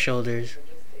got broad shoulders.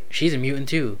 She's a mutant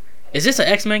too. Is this an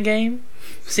X-Men game?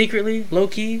 Secretly?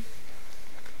 Low-key?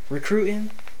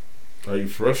 Recruiting? Are you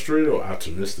frustrated or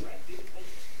optimistic? He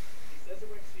says it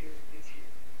works here, it's here.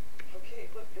 Okay,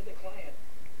 look, you're the client.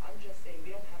 I'm just saying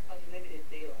we don't have unlimited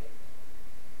daylight.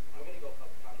 I'm gonna go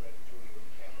help Conrad and Julie with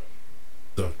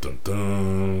the camera. Dun dun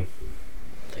dun.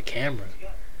 The camera.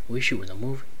 We shooting a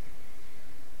movie.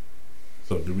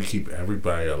 So do we keep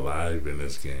everybody alive in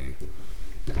this game?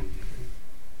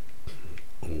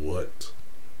 What?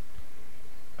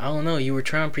 I don't know. You were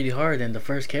trying pretty hard, and the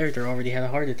first character already had a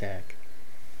heart attack.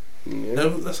 Yeah.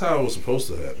 That's how it was supposed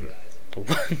to happen.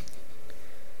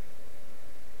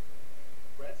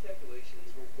 Brad's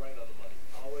calculations were right on the money.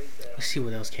 Always Let's see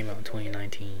what else came out in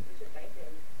 2019.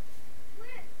 Flynn,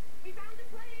 we found the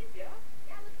plane. Yeah?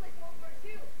 Yeah, looks like World War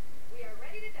II. We are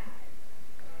ready to dive.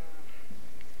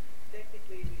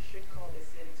 Technically, we should call this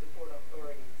in to port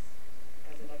authorities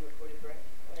as an unreported threat.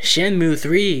 Shenmue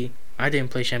 3. I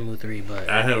didn't play Shenmue 3, but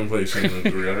I haven't played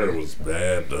Shenmue 3. I heard it was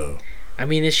bad though. I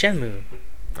mean it's Shenmue.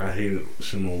 I hated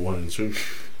Shenmue 1 and 2.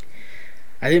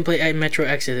 I didn't play Metro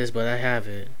Exodus, but I have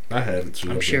it. I had it too.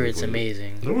 I'm I sure barely it's played it.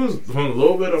 amazing. It was from the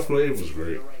little bit I played. It was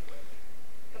great.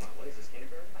 Come on, what is this,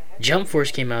 kindergarten? Jump Force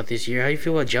came out this year. How you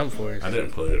feel about Jump Force? I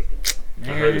didn't play it. I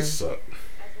heard it sucked.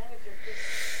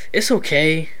 It's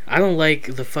okay. I don't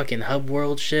like the fucking hub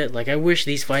world shit. Like, I wish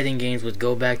these fighting games would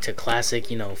go back to classic,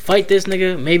 fight this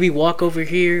nigga, maybe walk over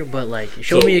here, but, like,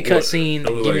 show me a cutscene,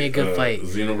 give me a good fight.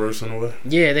 Xenoverse in a way?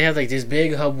 Yeah, they have, like, this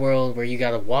big hub world where you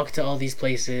gotta walk to all these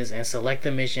places and select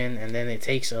the mission, and then it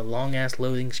takes a long-ass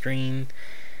loading screen.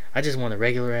 I just want a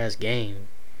regular-ass game.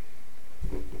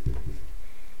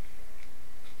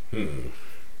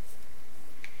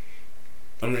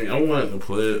 I mean, I wanted to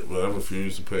play it, but I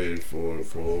refused to pay for it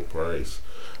full price.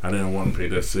 I didn't want to pay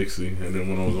that $60, and then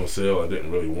when it was on sale, I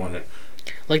didn't really want it.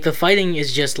 Like, the fighting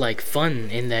is just, like, fun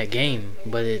in that game,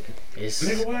 but it is...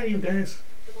 Nigga, why are you dancing?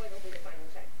 The boy will do the final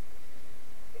check.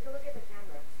 Take a look at the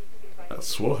camera. See if you can find I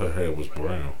swore her hair was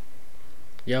brown.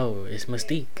 Yo, it's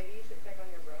Mystique. Maybe you should check on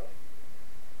your bro.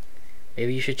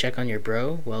 Maybe you should check on your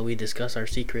bro while we discuss our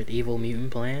secret evil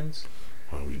mutant plans.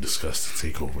 While we discussed to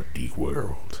take over the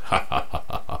world. Ha ha ha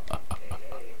ha ha.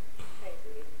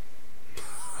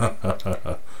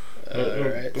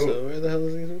 Alright, so where the hell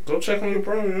is he? Go check on your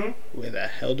bro, you know? Where the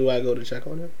hell do I go to check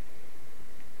on him?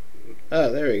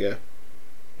 Oh, there we go.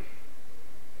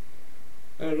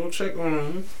 Hey, go check on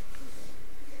him.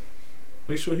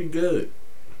 Make sure he good.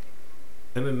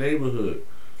 In the neighborhood.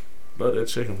 Love that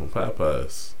chicken from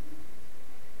Popeyes.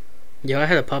 Yo, I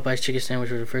had a Popeye's chicken sandwich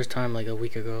for the first time like a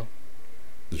week ago.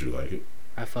 Did you like it?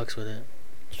 I fucks with it.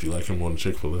 Did you like it more than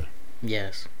Chick-fil-A?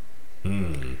 Yes.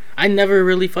 Hmm. I never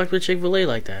really fucked with Chick-fil-A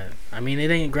like that. I mean, it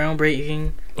ain't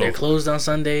groundbreaking. They're Oh. closed on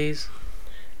Sundays.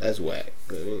 That's whack.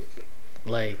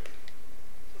 Like,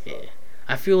 yeah.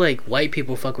 I feel like white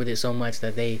people fuck with it so much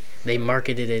that they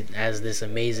marketed it as this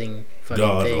amazing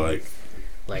fucking thing. God,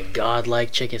 Like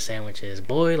godlike chicken sandwiches.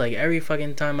 Boy, like every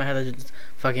fucking time I had a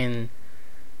fucking...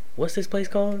 What's this place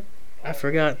called? I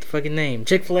forgot the fucking name.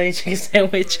 Chick-fil-A chicken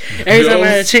sandwich. Every time I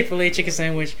had a Chick-fil-A chicken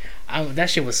sandwich, that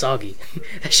shit was soggy.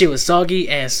 That shit was soggy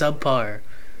and subpar.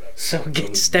 So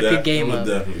step your game up.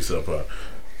 Definitely subpar.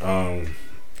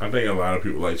 I think a lot of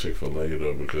people like Chick-fil-A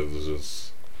though because it's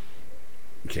just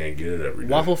you can't get it every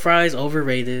day. Waffle fries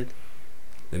overrated.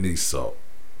 It needs salt.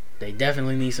 They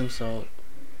definitely need some salt.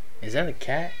 Is that a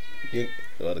cat?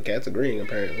 Well, the cat's agreeing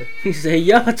apparently. He said,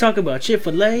 y'all talk about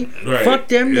Chick-fil-A? Right. Fuck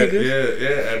them Yeah, niggas.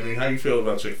 yeah. I mean, how you feel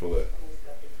about Chick-fil-A?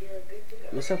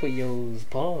 What's up with yo's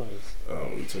paws?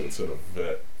 We took it to the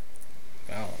vet.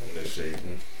 Oh, And they shaved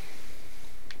him.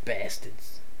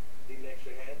 bastards. Need an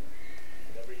extra hand?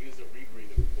 Never used a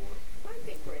rebreather before. I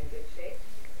think we're in good shape.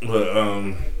 But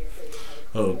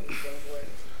oh, Gotta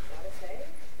say,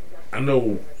 I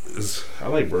know. I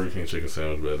like Burger King chicken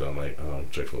sandwich better than I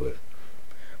like Chick-fil-A.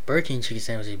 Burger King chicken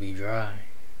sandwiches be dry.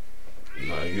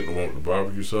 Nah, you get the one with the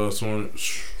barbecue sauce on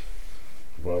it.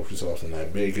 Barbecue sauce and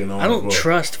that bacon on it. I don't boy.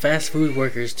 trust fast food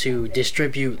workers to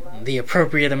distribute the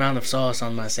appropriate amount of sauce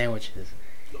on my sandwiches.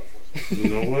 You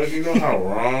know what? You know how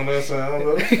wrong that sounds,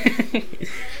 though?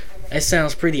 That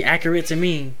sounds pretty accurate to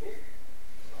me.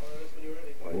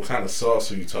 What kind of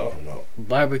sauce are you talking about?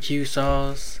 Barbecue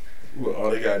sauce. Look,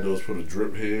 all they gotta do is put a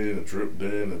drip here and a drip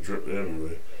there and a drip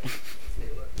everywhere.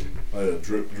 Like a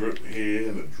drip here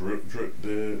and a drip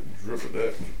there, drip of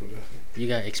that, drip of that. You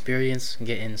got experience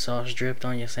getting sauce dripped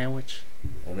on your sandwich?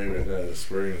 Or maybe I got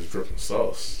experience dripping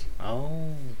sauce.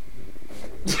 Oh.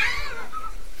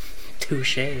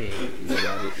 Touche.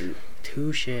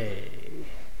 Touche.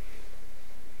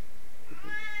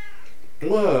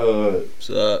 What? What's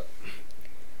up?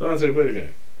 Dante, play the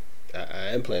game. I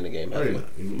am playing the game. Hey,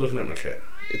 you looking at my cat.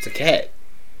 It's a cat.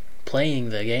 Playing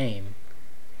the game.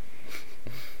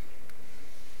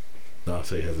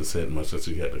 Dante hasn't said much since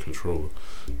he got the controller.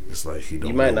 It's like he don't.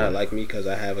 You might know not it. like me because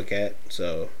I have a cat,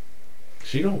 so.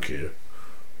 She don't care.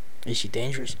 Is she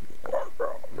dangerous?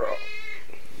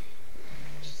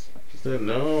 She said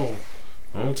no.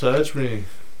 Don't touch me.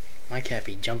 My cat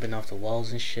be jumping off the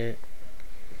walls and shit.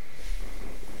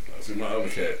 I see my other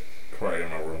cat probably in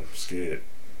my room, scared.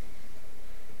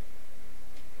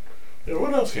 Yeah,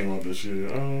 what else came out this year?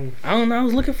 I don't know. I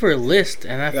was looking for a list,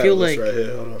 and I Got feel a list like right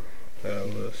here. Hold on. Got a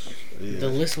list. Yeah. the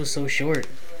list was so short.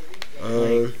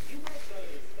 Good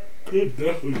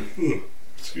definitely.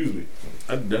 Excuse me.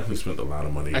 I definitely spent a lot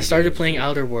of money. I started playing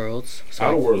Outer Worlds, so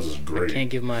Outer Worlds is I great. can't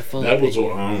give my full That was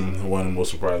opinion. one of the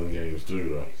most surprising games too,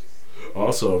 though.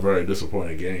 Also, a very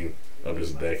disappointing game of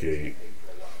this decade.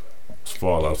 It's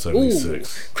Fallout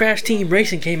 76. Crash Team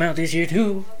Racing came out this year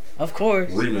too. Of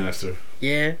course. Remaster.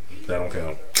 Yeah. That don't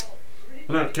count.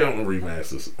 I'm not counting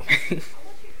remasters.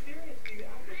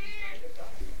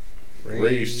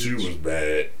 Rage 2 was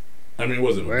bad. I mean, it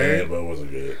wasn't Right. bad, but it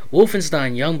wasn't good.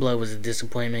 Wolfenstein Youngblood was a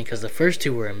disappointment because the first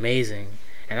two were amazing.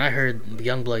 And I heard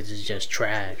Youngblood is just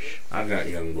trash. I got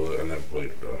Youngblood. I never played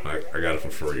it though. I got it for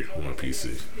free on my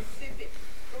PC.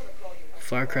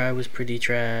 Far Cry was pretty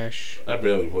trash. I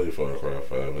barely played Far Cry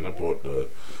 5, and I bought the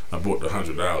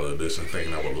 $100 edition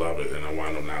thinking I would love it, and I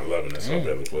wound up not loving it, so I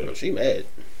barely played it. She mad.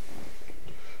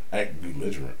 Act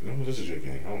belligerent. No, this is your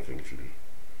game. I don't care what you do.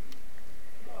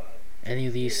 Any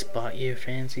of these spot you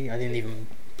fancy? I didn't even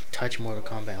touch Mortal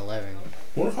Kombat 11.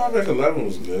 Mortal Kombat 11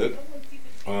 was good.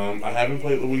 I haven't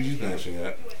played Luigi's Mansion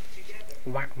yet.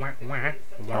 Wah, wah, wah.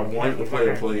 I wanted to play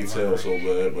a Plague Tale so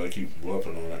bad, but I keep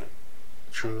bluffing on it.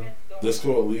 True.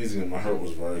 Disco Elysium, I heard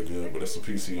was very good, but it's a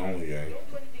PC only game.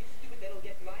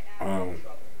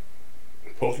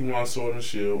 Pokemon Sword and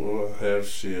Shield, well, I have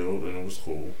Shield, and it was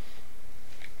cool.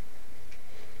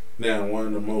 Now, one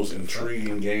of the most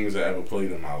intriguing games I ever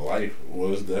played in my life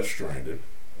was Death Stranding.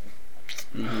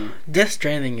 Death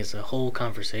Stranding is a whole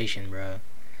conversation, bro.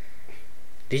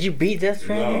 Did you beat Death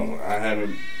Stranding? No, I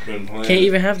haven't been playing. Can't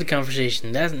even have the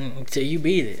conversation. That's until you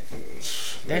beat it.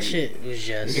 That shit was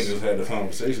We can just. just have the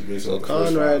conversation based So on the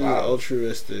first 5 Conrad is hours.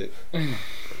 altruistic.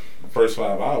 The first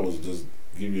 5 hours just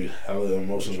give you hella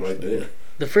emotions right there.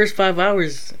 The first 5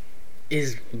 hours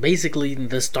is basically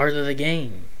the start of the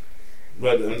game.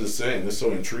 But I'm just saying, it's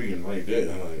so intriguing right there.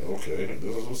 I'm like, okay,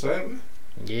 this is what's happening?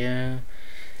 Yeah,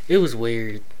 it was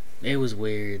weird. It was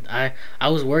weird. I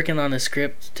was working on a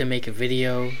script to make a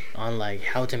video on like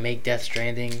how to make Death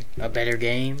Stranding a better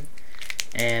game,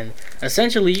 and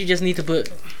essentially you just need to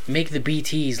make the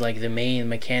BTs like the main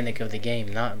mechanic of the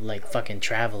game, not like fucking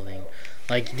traveling.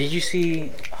 Like, did you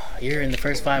see? You're in the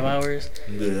first 5 hours,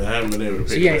 Yeah, I haven't been able to pick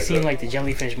so you it ain't back seen up. like the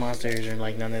jellyfish monsters or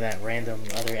like none of that random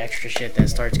other extra shit that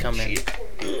starts coming.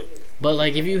 But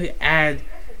like if you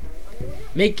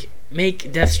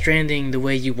make Death Stranding the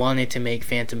way you wanted to make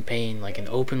Phantom Pain, like an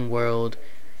open world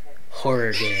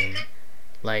horror game.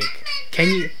 Like, can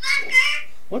you?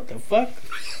 What the fuck?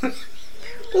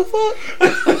 The fuck?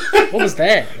 What was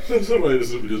that? Somebody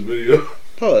just sent me this video.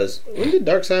 Pause. When did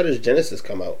Darksiders Genesis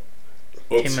come out?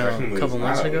 Came out a couple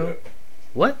months ago.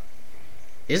 What?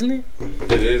 Isn't it?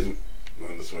 It is. Well,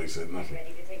 that's why he said nothing.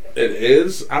 It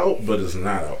is out, but it's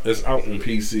not out. It's out on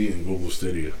PC and Google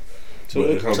Stadia. So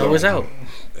But it comes So it's out.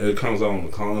 It comes out on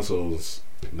the consoles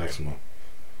next month.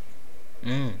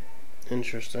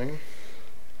 Interesting.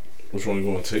 Which one you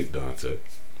gonna take, Dante?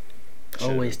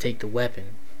 Always take the weapon.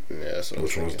 Yeah, that's what I'm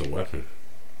Which one's the thinking. weapon?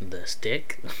 The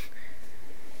stick.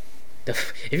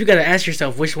 If you gotta ask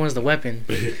yourself which one's the weapon,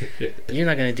 you're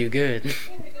not gonna do good. You ever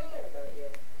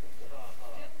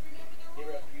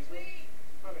have to use one?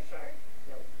 On a shark?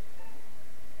 No.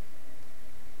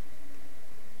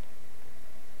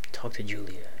 Talk to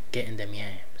Julia. Get in them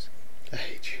yams. I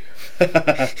hate you. Get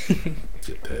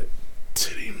that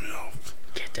titty milk.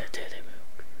 Get that titty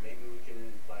milk. Maybe we can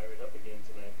fire it up again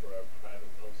tonight for our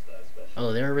private post special.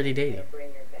 Oh, they're already dating.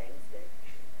 Bring your bang stick.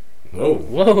 Oh,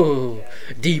 Whoa,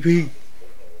 DP.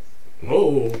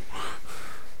 oh.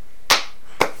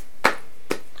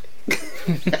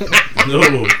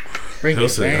 No. Bring He'll your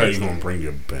say, how you bangs. gonna bring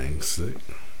your bang stick?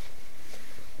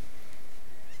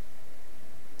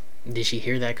 Did she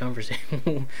hear that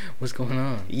conversation? What's going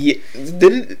on? Yeah,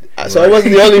 did it? So I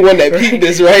wasn't the only one that peeped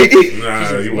this, right? Nah, She's you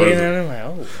just looking wasn't. at him like,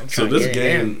 oh, I'm So trying this to get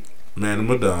it down. game, Man of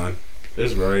Medan,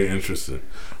 is very interesting.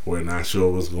 We're not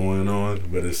sure what's going on,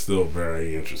 but it's still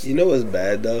very interesting. You know what's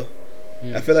bad though?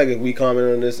 Hmm. I feel like if we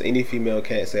comment on this, any female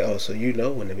can't say, "Oh, so you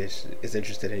know when a bitch is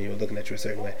interested in you, or looking at you a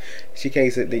certain way." She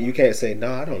can't say that. You can't say,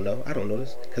 "No, I don't know. I don't know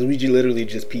this," because we literally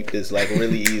just peep this like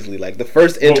really easily. Like the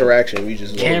first interaction, we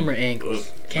just Camera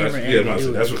angles. Camera That's, angle. yeah,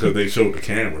 do that's it. because they showed the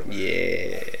camera.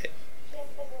 Yeah.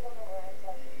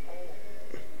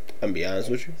 I'm gonna be honest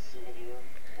with you.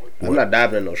 I'm What? not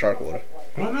diving in no shark water.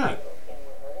 Why not?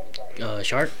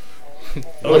 Shark.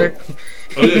 Oh. Water.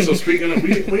 Oh yeah. So speaking of,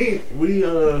 we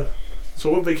so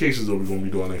what vacations are we gonna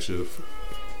be doing next year?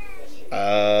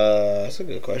 That's a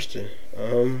good question.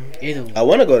 Either I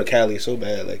want to go to Cali so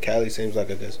bad. Like Cali seems like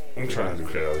a good. I'm trying to do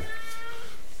Cali.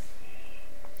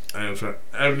 I am trying.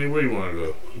 Ebony, where you want to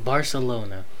go?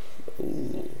 Barcelona.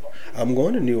 Ooh. I'm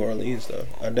going to New Orleans though.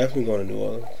 I'm definitely going to New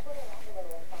Orleans.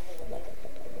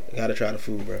 Gotta try the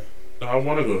food, bro. I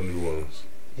want to go to New Orleans.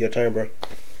 Your turn, bro.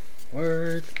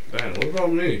 Word. Damn, what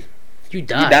about me? You You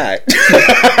died. died.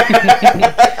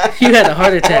 You had a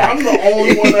heart attack. I'm the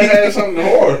only one that had something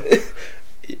hard.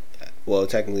 Well,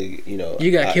 technically,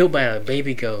 You got killed by a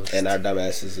baby ghost. and our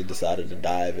dumbasses had decided to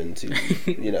dive into,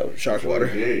 shark water.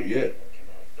 Yeah, yeah. Came out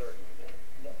third.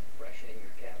 No, freshening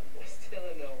your cabin. Still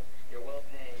a no. Your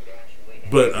well-paying dash away.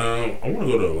 But I want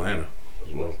to go to Atlanta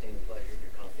as well. Wasting the pleasure of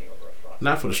your company over a frost.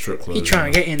 Not for the strip club. He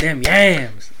trying to get in them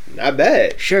yams. Not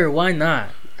bad. Sure, why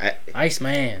not? I-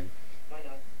 Iceman. Why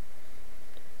not?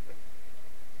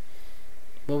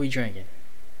 What we drinking?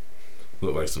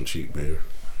 Look like some cheap beer.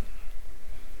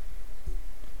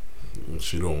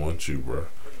 She don't want you, bro.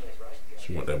 Pretty nice, right?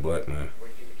 She want that black man.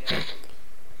 Where'd you get your cabin?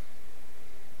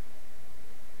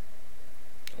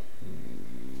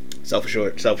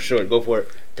 Self-assured. Go for it.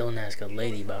 Don't ask a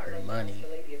lady about her money. The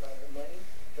lady about her money?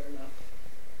 Fair enough.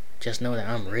 Just know that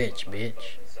I'm rich, bitch.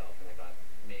 Myself, and I thought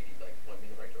maybe point me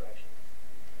in the right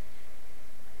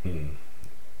direction.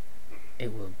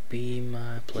 It will be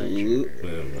my pleasure.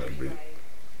 Yeah, might be.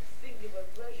 Singular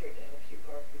pleasure to help you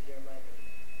park with your money.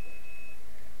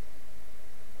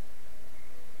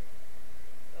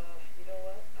 You know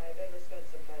what? I've ever spent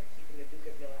some time keeping the Duke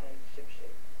of Milan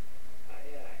shipshape.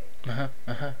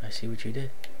 Aye. I see what you did.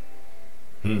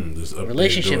 This update,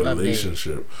 Relationship the update.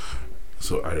 relationship.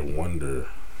 So I wonder.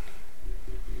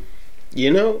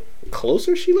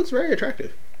 Closer, she looks very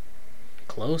attractive.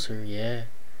 Closer, yeah.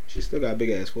 She still got a big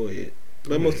ass forehead.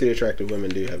 But most of the attractive women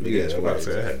do have big Yeah, ass I was about to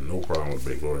foreheads. say I had no problem with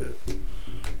big forehead.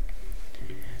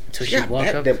 So She she got walk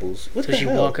back up. dimples. What So the she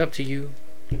hell? walk up to you.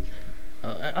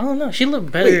 I don't know. She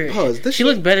looked better. Wait, pause. Does She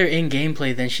looked better in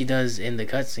gameplay than she does in the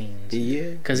cutscenes.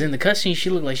 Yeah, Cause in the cutscene she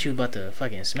looked like she was about to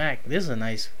fucking smack. This is a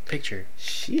nice picture.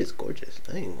 she is gorgeous.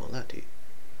 I ain't gonna lie to you.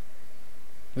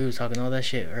 We was talking all that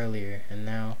shit earlier, and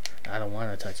now I don't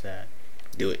want to touch that.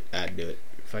 Do it. I'd do it.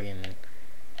 Fucking.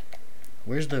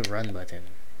 Where's the run button?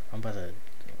 I'm about to.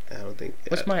 I don't think.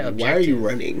 What's my Why are you objective?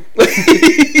 running?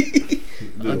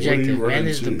 Objective: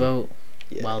 manage the boat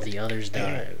Yeah. while the others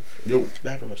dive. Yo,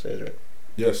 Bathroom upstairs, right?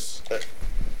 yes.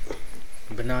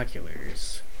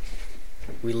 Binoculars.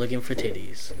 We looking for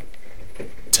titties.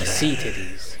 See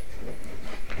titties.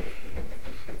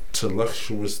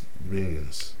 Voluptuous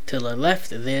beings. To the left,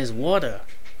 there's water.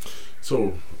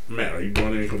 So, Matt, are you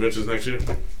going to any conventions next year?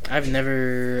 I've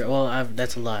never. Well,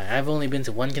 that's a lie. I've only been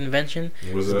to one convention.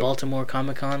 Was The that? Baltimore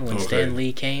Comic Con when Okay. Stan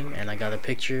Lee came, and I got a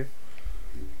picture.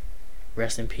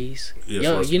 Rest in peace. Yes,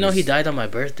 Yo, rest in you know he peace. died on my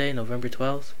birthday, November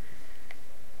 12th.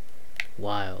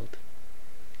 Wild.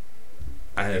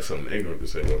 I had something ignorant to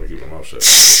say, but I'm going to keep my mouth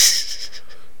shut.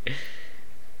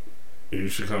 You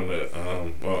should come to,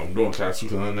 I'm doing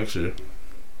Katsucon next year.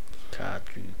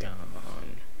 Katsucon.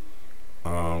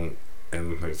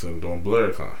 And like I said, I'm doing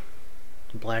BlairCon.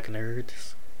 Black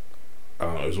nerds.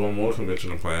 There's one more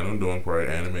convention I'm planning on doing, probably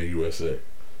Anime USA.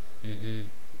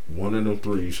 One of them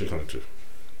three you should come to.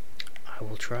 I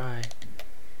will try.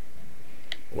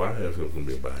 Why have him gonna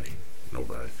be a body?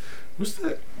 Nobody. What's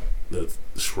that? The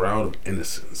Shroud of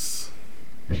Innocence.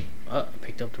 I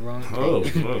picked up the wrong thing.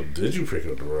 Oh, did you pick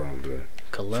up the wrong thing? Trying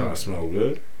Cologne. to smell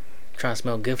good? Trying to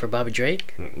smell good for Bobby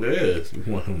Drake. Yes. You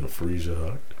want him to freeze your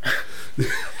heart?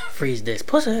 Freeze this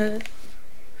pussy.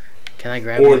 Can I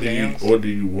grab Or anything else? do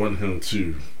you want him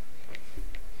to?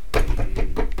 I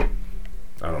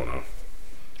don't know.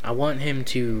 I want him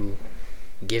to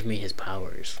give me his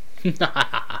powers.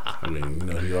 I mean,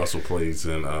 he also plays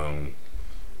in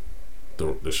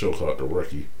the show called The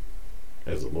Rookie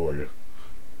as a lawyer.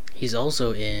 He's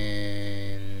also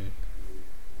in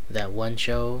that one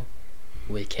show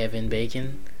with Kevin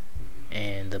Bacon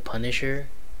and the Punisher,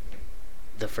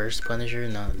 the first Punisher,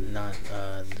 not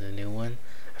the new one.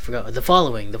 I forgot the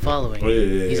following. Oh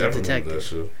yeah. He's I a remember detective. That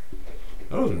show.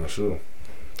 That was my show.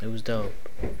 It was dope.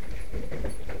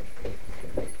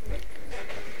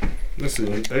 Let's see.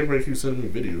 Everybody keeps sending me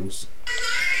videos.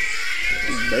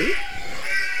 Baby?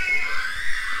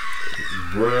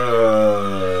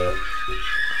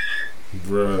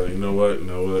 Bruh, you know what?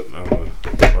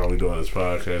 While we doing this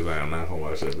podcast, I am not gonna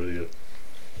watch that video.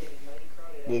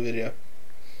 What video?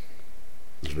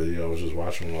 This video I was just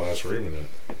watching while I was streaming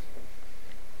it.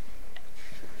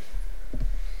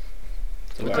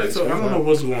 So I don't know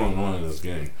what's going on in this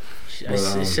game.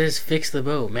 It says fix the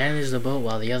boat, manage the boat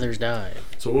while the others dive.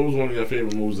 So what was one of your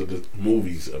favorite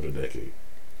movies of the decade?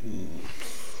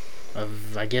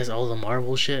 Of I guess all the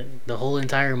Marvel shit, the whole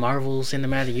entire Marvel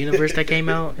Cinematic Universe that came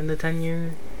out in the 10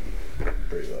 years.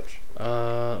 Pretty much.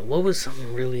 What was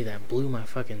something really that blew my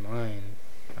fucking mind?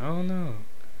 I don't know.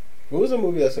 What was a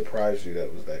movie that surprised you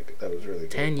that was really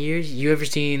good? 10 years? You ever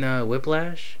seen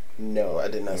Whiplash? No, I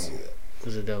did not see that. It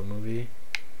was a dope movie.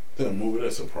 The movie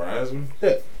that surprised me?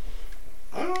 Yeah.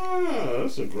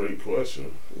 That's a great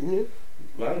question. Yeah.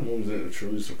 A lot of movies didn't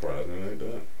truly surprise me like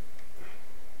that.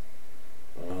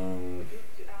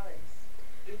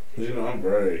 You know, I'm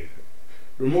very.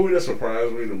 The movie that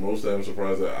surprised me the most, that I'm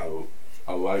surprised that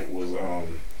I like was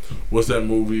what's that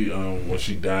movie when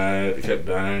she died, kept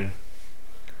dying.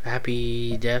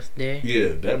 Happy Death Day. Yeah,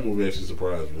 that movie actually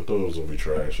surprised me. I thought it was gonna be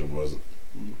trash. It wasn't.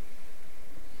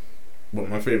 But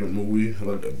my favorite movie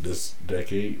like this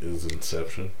decade is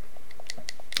Inception.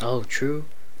 Oh, true.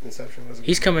 Inception was.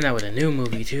 He's coming out with a new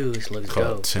movie too. This looks Called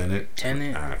dope. Tenet.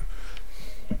 Tenet.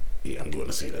 Yeah, I'm going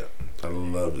to see that. I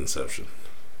love Inception.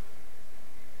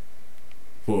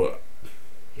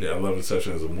 I love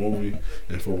Inception as a movie,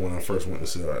 and for when I first went to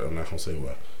see it, I'm not gonna say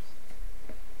why.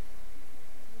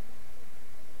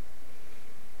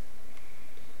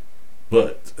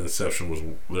 But Inception was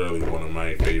literally one of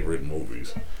my favorite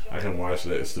movies. I can watch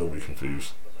that and still be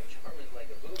confused.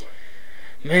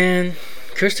 Man,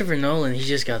 Christopher Nolan, he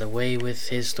just got away with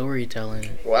his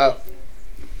storytelling. Wow.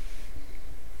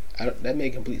 That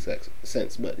made complete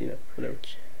sense, but whatever.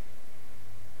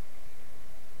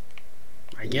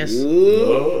 I guess.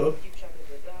 Ooh. Keep track of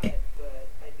the diet, but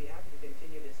I'd be happy to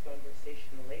continue this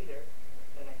conversation later,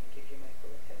 and I can give you my full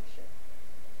attention.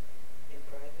 In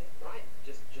private? Right.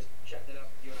 Just chatting it up,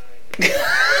 you and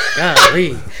I.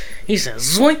 Golly. He said,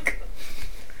 zoink.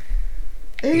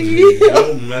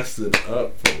 You messed it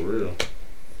up for real.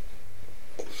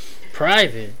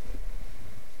 Private.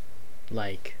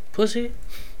 Like, pussy?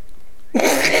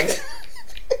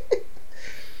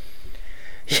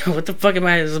 Yo, what the fuck am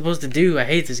I supposed to do? I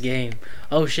hate this game.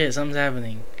 Oh shit, something's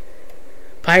happening.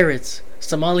 Pirates.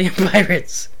 Somalian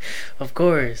pirates. Of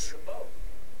course.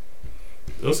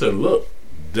 They said, look,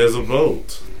 there's a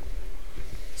boat.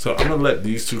 So I'm going to let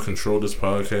these two control this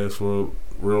podcast for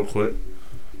real quick.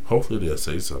 Hopefully they'll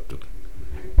say something.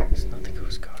 It's not the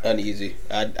Coast Guard. Uneasy.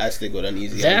 I stick with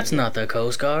uneasy. That's not the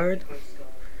Coast Guard.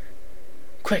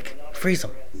 Quick, freeze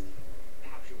them.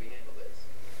 How should we handle this?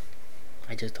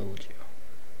 I just told you.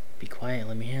 Be quiet,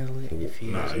 let me handle it. If he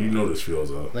Nah, is- you know this feels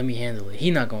up. Let me handle it.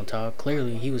 He not gonna talk.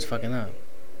 Clearly, he was fucking up.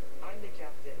 I'm the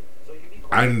captain, so you be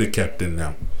quiet. I'm the captain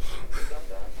now. Got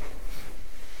that?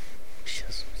 She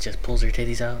just pulls her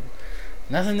titties out.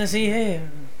 Nothing to see here.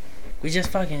 We just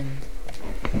fucking.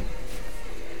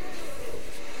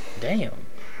 Damn.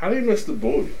 How do you miss the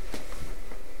boat?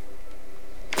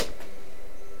 Hey,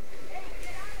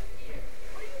 get out of here!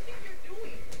 What do you think you're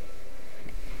doing?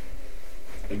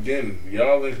 Again,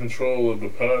 y'all in control of the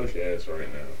podcast right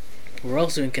now. We're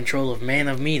also in control of Man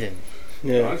of Medan.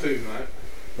 Yeah. I say not.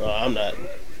 No, I'm not.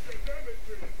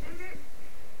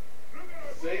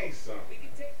 Say something. We can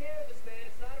take care of this, man.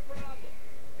 It's not a problem.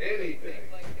 Anything.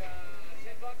 Like,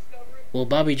 $10 cover it? Well,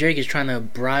 Bobby Drake is trying to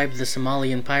bribe the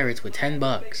Somalian pirates with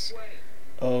 $10.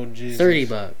 Oh Jesus. $30.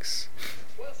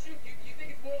 Well, shoot, you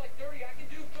think it's more like 30? I can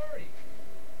do 30.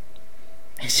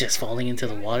 It's just falling into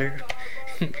the water.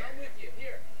 I'm with you.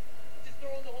 Here, just throw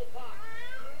in the whole pot.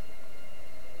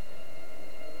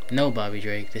 No, Bobby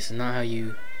Drake, this is not how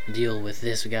you deal with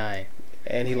this guy.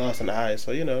 And he lost an eye,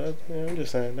 so I'm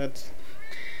just saying that's.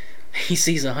 He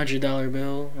sees $100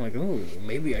 bill, like, oh,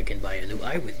 maybe I can buy a new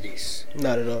eye with this.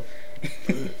 Not at all.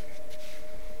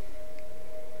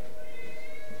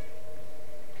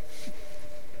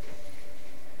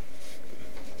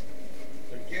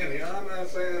 Again, y'all not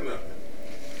saying nothing.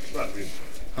 Not me.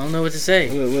 I don't know what to say.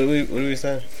 What are we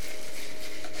saying?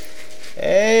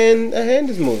 And a hand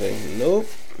is moving. Nope.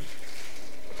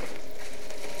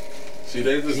 See,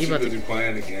 they just He too about to busy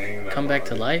playing the game. Come back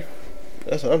to life.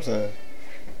 That's what I'm saying.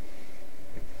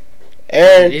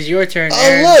 Aaron. It's your turn, Oh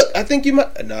Aaron. look! I think you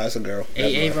might. No, it's a girl.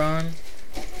 Never mind.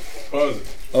 Avron. Pause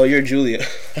it. Oh, you're Julia.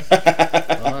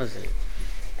 What was it?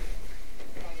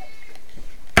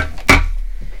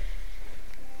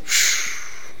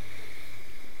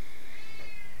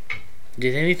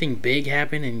 Did anything big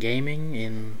happen in gaming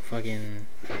in fucking...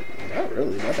 Not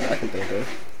really. Not that I can think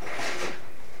of.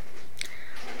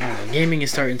 I don't know, gaming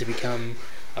is starting to become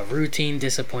a routine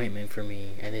disappointment for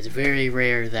me, and it's very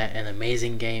rare that an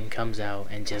amazing game comes out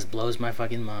and just blows my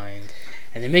fucking mind.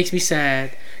 And it makes me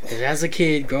sad, because as a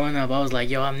kid growing up, I was like,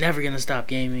 yo, I'm never gonna stop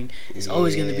gaming. It's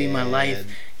always gonna be my life.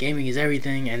 Gaming is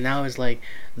everything. And now it's like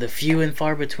the few and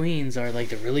far betweens are like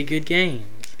the really good games.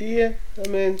 Yeah, I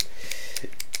mean,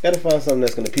 gotta find something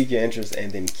that's gonna pique your interest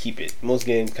and then keep it. Most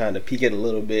games kind of peak it a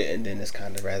little bit, and then it's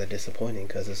kind of rather disappointing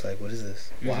because it's like, what is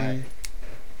this? Why? Mhm.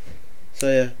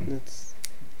 So yeah, it's.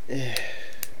 Yeah.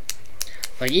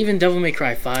 Like even Devil May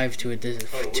Cry 5 to a Oh,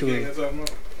 what game is that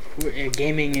about?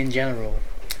 gaming in general.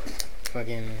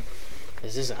 Fucking,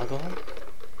 is this alcohol?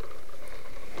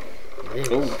 It is.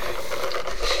 Oh.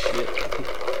 Shit.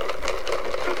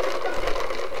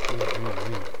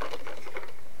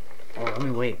 Oh, let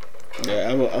me wait. Yeah,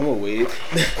 I'm a wait.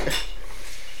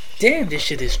 damn, this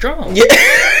shit is strong. Yeah,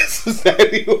 that's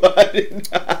exactly what I did.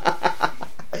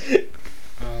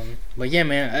 But yeah,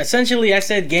 man. Essentially, I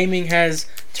said gaming has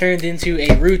turned into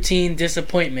a routine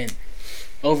disappointment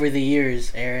over the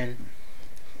years, Aaron.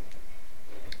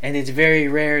 And it's very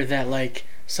rare that like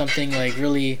something like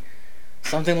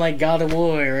God of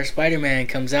War or Spider-Man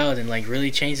comes out and like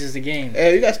really changes the game.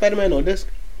 Hey, you got Spider-Man on disc?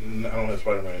 I don't have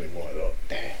Spider-Man anymore though.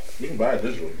 Damn. You can buy it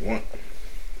digital if you want.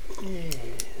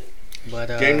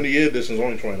 But Game of the Year edition is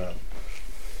only $29.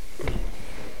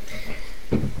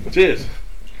 Cheers.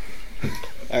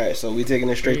 Alright, so we taking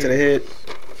it straight to the head.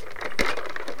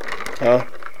 Huh?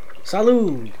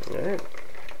 salud. Alright.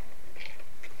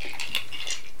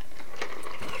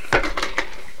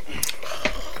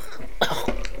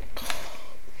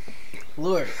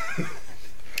 Lord.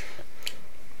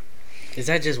 Is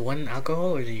that just one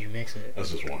alcohol or do you mix it? That's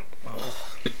just one. Oh.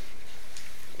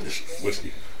 This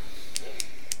whiskey.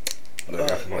 That I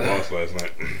got from my boss last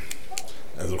night.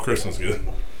 As a Christmas gift.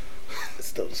 It's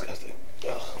still disgusting.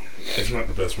 Ugh. It's not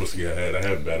the best whiskey I had. I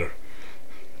had better.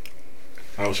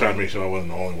 I was trying to make sure I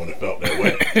wasn't the only one that felt that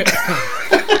way.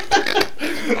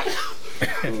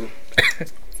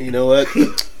 You know what?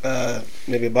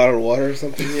 Maybe a bottle of water or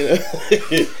something, you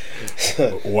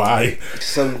know? Why?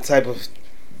 Some type of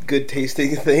good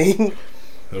tasting thing.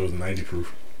 It was 90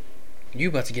 proof. You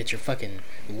about to get your fucking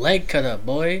leg cut up,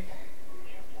 boy.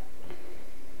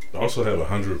 I also have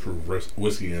 100 proof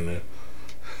whiskey in there.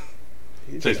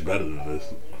 It tastes better than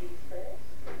this.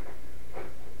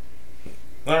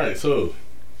 Alright, so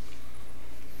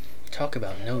Talk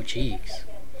about no cheeks.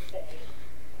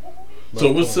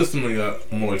 what system are you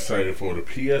more excited for? The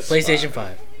PS? PlayStation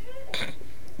 5.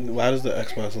 Why does the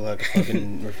Xbox look like a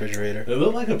fucking refrigerator? It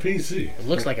looked like a PC. It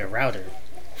looks like a router.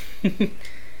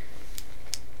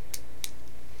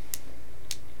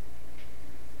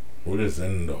 What is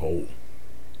in the hole?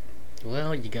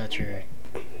 Well, you got your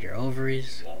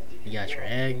ovaries, you got your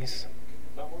eggs,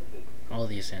 all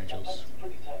the essentials.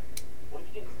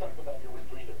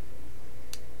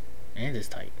 And it's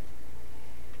tight.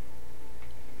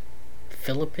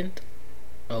 Flippant?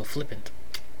 Oh, flippant.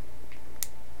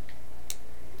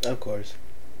 Of course.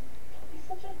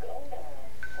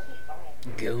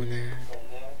 Gonad.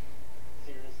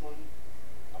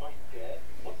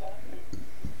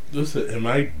 Listen, am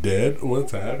I dead?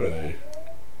 What's happening?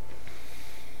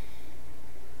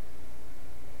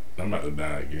 I'm about to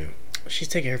die again. She's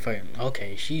taking her fucking...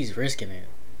 Okay, she's risking it.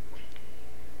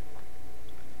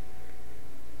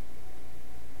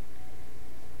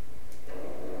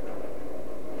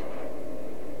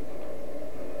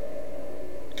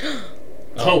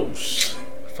 Toast.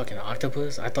 Fucking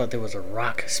octopus? I thought there was a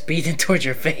rock speeding towards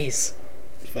your face.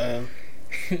 Fine.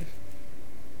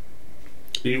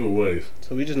 Either way.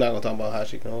 So we just not gonna talk about how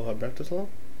she can hold her breath this long?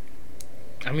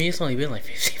 I mean, it's only been like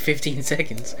 15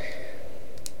 seconds.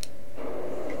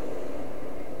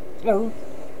 No.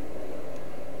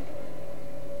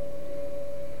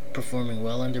 Performing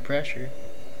well under pressure.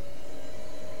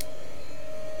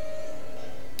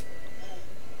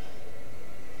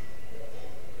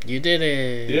 You did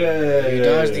it! Yeah. You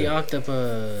dodged the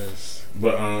octopus.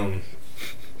 But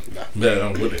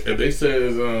if they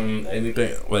says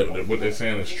anything like what they're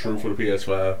saying is true for the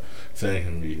PS5, saying it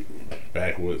can be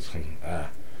backwards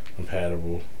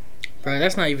compatible. Bro,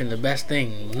 that's not even the best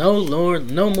thing. No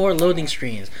more loading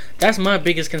screens. That's my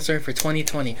biggest concern for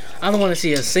 2020. I don't want to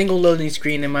see a single loading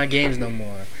screen in my games no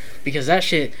more. Because that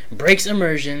shit breaks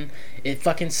immersion. It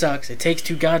fucking sucks. It takes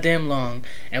too goddamn long.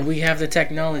 And we have the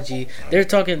technology.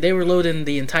 They were loading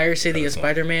the entire city of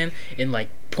Spider-Man in like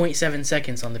 0.7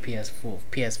 seconds on the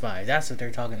PS5. That's what they're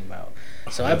talking about.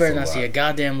 So I better not see a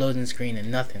goddamn loading screen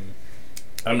and nothing.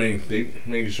 I mean, they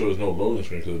making sure there's no loading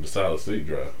screen because of the solid state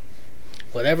drive.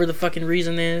 Whatever the fucking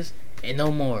reason is, and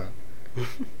no more.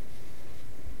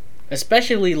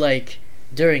 Especially like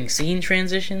during scene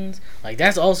transitions. Like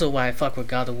that's also why I fuck with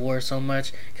God of War so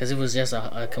much, because it was just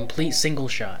a complete single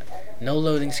shot. No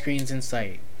loading screens in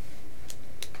sight.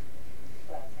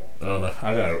 I don't know.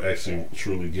 I gotta actually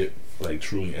truly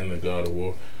end the God of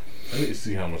War. I need to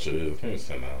see how much it is. I think it's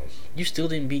 $10. You still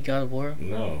didn't beat God of War?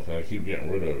 No, I keep getting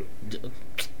rid of it.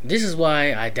 This is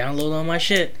why I download all my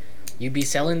shit. You be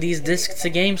selling these discs to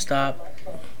GameStop.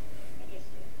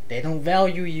 They don't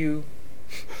value you.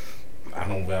 I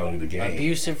don't value the game.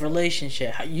 Abusive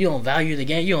relationship. You don't value the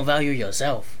game. You don't value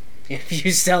yourself. If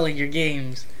you selling your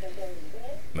games.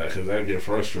 Because I get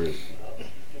frustrated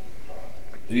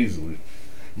easily.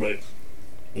 But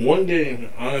one game,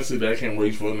 honestly, that I can't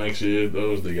wait for next year,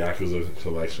 though, is the Yakuza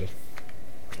collection.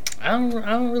 I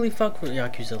don't really fuck with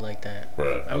Yakuza like that.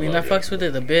 Bruh, I mean, I fucks with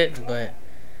it a bit, but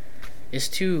it's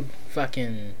too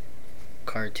fucking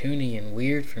cartoony and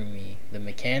weird for me. The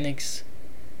mechanics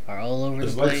are all over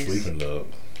It's the like place. Sleeping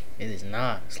Dogs. It is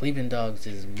not. Sleeping Dogs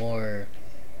is more,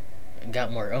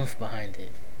 got more oomph behind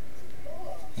it.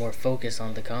 More focus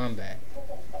on the combat.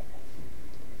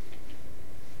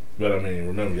 But I mean,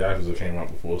 remember, Yakuza came out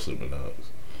before Sleeping Dogs.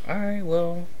 Alright,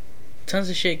 well, tons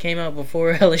of shit came out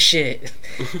before hella shit.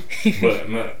 But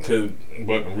but the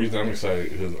reason I'm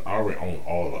excited is because I already own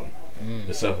all of them,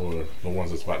 except for the ones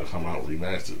that's about to come out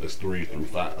remastered. That's 3 through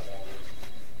 5.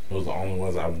 Those are the only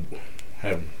ones I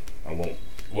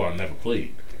never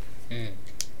played.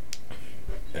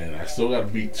 And I still got to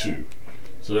beat 2.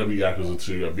 So that'll be Yakuza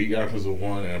 2. I beat Yakuza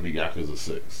 1 and I beat Yakuza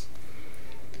 6.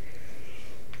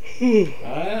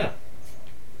 I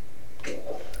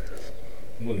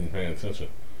wasn't paying attention.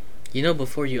 You know,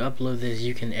 before you upload this,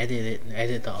 you can edit it and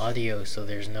edit the audio so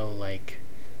there's no, like,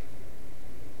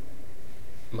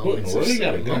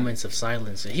 moments of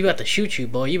silence. He about to shoot you,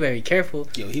 boy. You better be careful.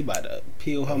 Yo, he about to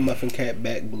peel her muffin cap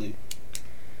back blue.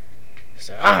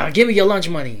 So, give me your lunch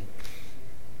money.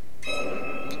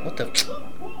 What the?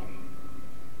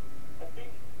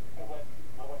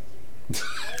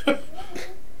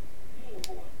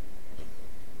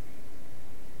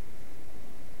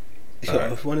 Yo,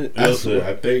 if one of-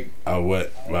 I think I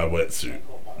wet my wetsuit.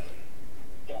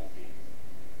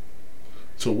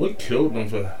 So what killed him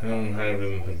for him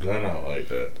having a gun out like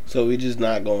that? So we just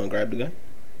not going to grab the gun?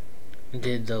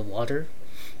 Did the water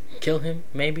kill him,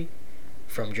 maybe?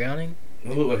 From drowning?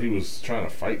 It looked like he was trying to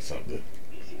fight something.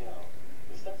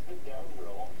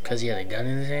 Because he had a gun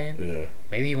in his hand? Yeah,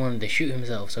 Maybe he wanted to shoot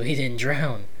himself so he didn't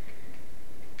drown.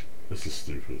 this is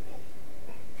stupid.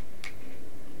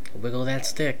 Wiggle that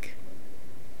stick.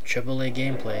 AAA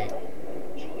gameplay.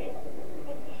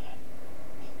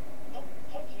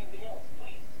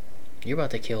 You're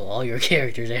about to kill all your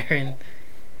characters, Aaron.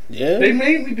 Yeah? They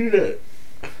made me do that.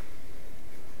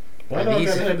 Why Like do I these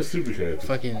gotta have the super character?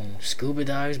 Fucking Scuba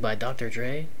Dives by Dr.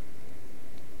 Dre.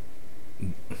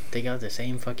 They got the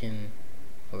same fucking,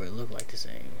 or it looked like the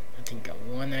same. I think got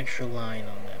one extra line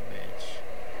on that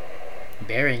bitch.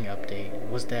 Bearing update.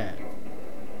 What's that?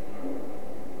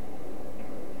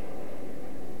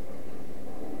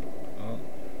 Oh,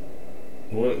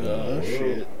 What? Oh,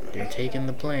 shit. they're taking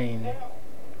the plane.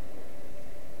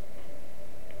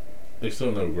 They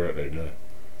still never grabbed that gun.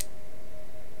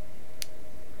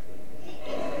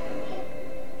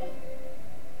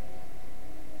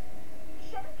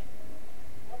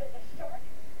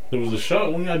 There was a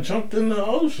shot when I jumped in the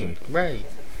ocean. Right.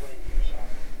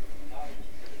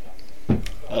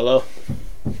 Hello?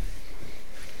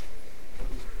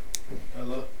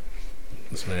 Hello?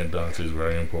 This man Dante is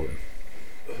very important.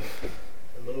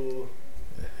 Hello?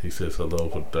 He says hello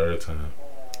for the third time.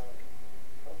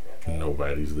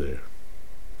 Nobody's there.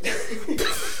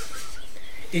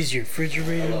 Is your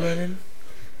refrigerator running?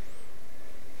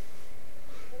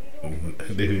 And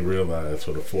then he realized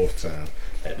for the fourth time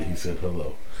after he said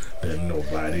hello that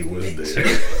nobody was there.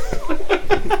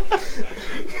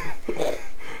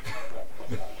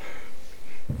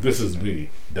 This is me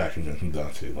documenting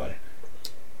Dante life.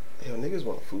 Yo, niggas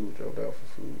want food. Drove out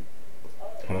for food.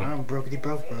 Huh? I'm brokety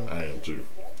broke, bro. I am too.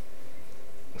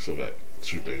 I still got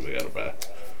 2 things I gotta buy.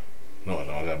 No, I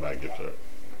gotta buy a gift card.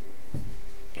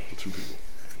 For 2 people.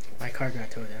 My car got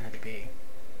towed. I had to pay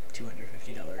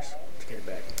 $250 to get it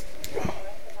back.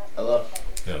 Hello?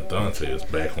 Yeah, Dante is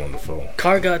back on the phone.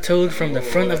 Car got towed from the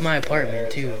front of my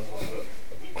apartment too.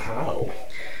 How?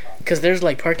 Cause there's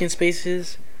like parking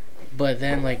spaces, but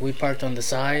then like we parked on the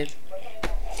side,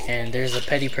 and there's a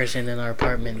petty person in our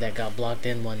apartment that got blocked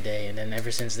in one day, and then ever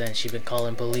since then she's been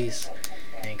calling police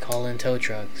and calling tow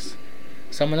trucks.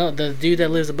 Someone else, the dude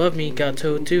that lives above me, got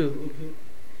towed too.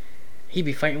 He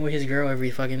be fighting with his girl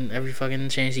every fucking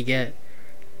chance he get.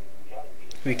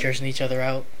 We cursing each other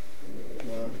out.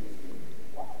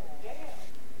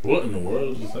 What in the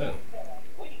world is that?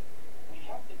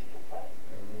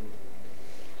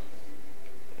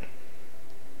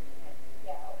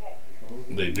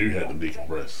 They do have to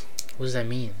decompress. What does that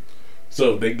mean?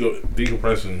 So they go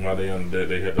decompressing while they on there.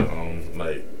 They had to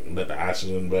like let the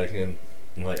oxygen back in,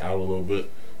 like out a little bit,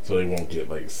 so they won't get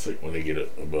like sick when they get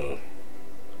it above.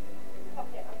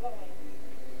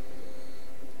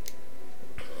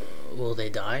 Will they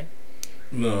die?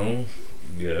 No,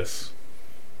 yes,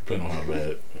 depending on how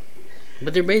bad.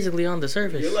 But they're basically on the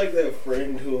surface. You're like that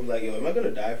friend who was like, yo, am I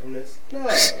gonna die from this?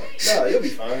 Nah, you'll be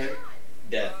fine.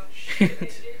 Death.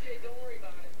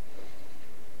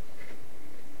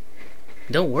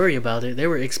 Don't worry about it. There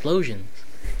were explosions.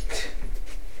 There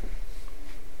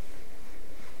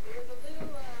was a little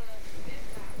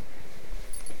mishap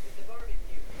with the barbecue.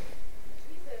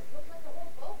 Jesus, looked like the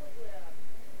whole boat was lit up.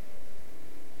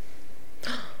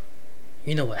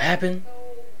 You know what happened? So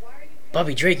why are you?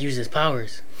 Bobby Drake used his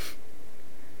powers.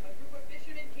 A group of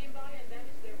fishermen came by and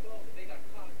damaged their boat. They got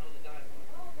caught on the dive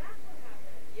bar. Oh, that's what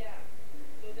happened. Yeah.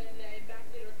 So then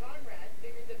Ambassador Conrad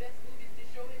figured the best move is to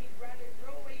show him he'd rather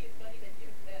throw away his money than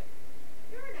give it to them.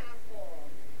 You're an asshole.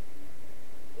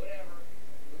 Whatever.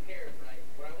 Who cares, right?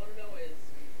 What I want to know is,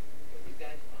 what you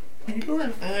guys find? You're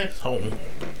an asshole.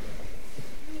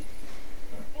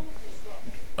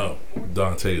 Oh,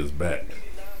 Dante is back.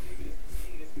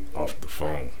 Off the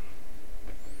phone.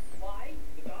 Why?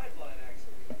 The dive line,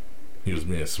 actually. He was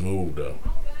being smooth though.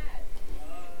 How bad?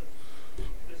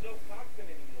 There's no cockpit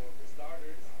anymore, for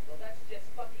starters. Well, that's just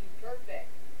fucking perfect.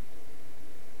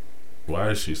 Why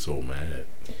is she so mad?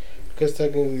 Because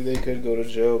technically they could go to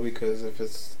jail because if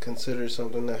it's considered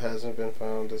something that hasn't been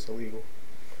found, it's illegal.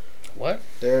 What?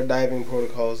 There are diving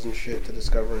protocols and shit to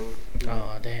discovering.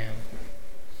 Oh, damn.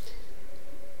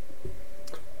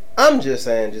 I'm just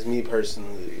saying, just me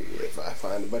personally, if I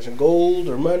find a bunch of gold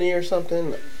or money or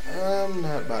something, I'm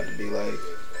not about to be like,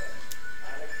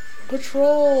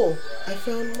 patrol, I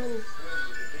found money.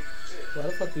 Why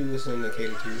the fuck are you listening to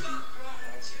KD2?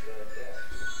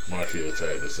 My kid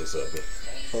tagged us this up.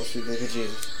 Oh, sweet baby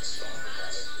Jesus.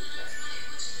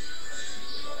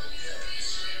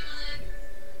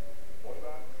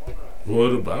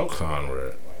 What about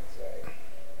Conrad?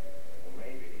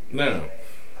 Now,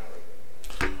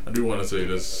 I do want to say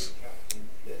this.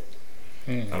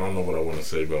 I don't know what I want to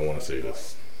say, but I want to say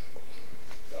this.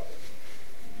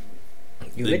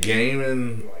 The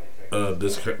gaming,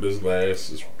 this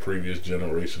previous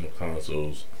generation of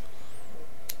consoles,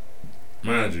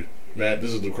 mind you, Matt,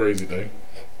 this is the crazy thing.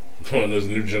 On this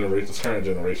new generation, this current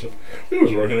generation, we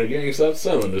was working at GameStop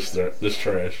selling this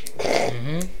trash.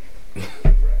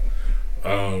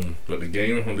 But the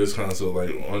gaming on this console, like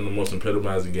one of the most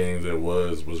epitomizing games there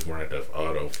was Grand Theft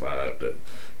Auto 5 that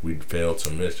we failed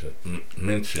to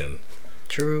mention.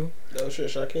 True. Oh shit,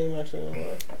 Shaquem actually on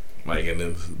that. Like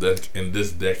in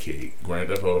this decade, Grand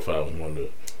Theft Auto 5 was one of the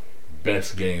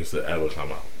best games to ever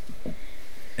come out,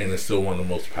 and it's still one of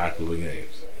the most popular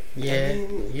games. Yeah, I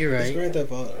mean, you're It's right. Grand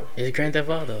Theft Auto. It's Grand Theft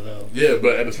Auto, though. Yeah,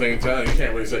 but at the same time, you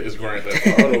can't really say it's Grand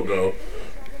Theft Auto though.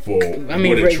 For I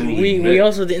mean, what it truly we meant.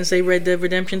 also didn't say Red Dead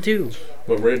Redemption 2.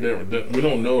 But we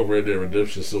don't know if Red Dead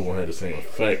Redemption still won't have the same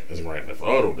effect as Grand Theft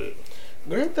Auto did.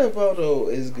 Grand Theft Auto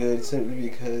is good simply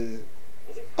because,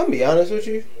 I'm gonna be honest with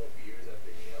you,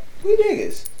 we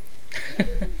niggas.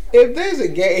 If there's a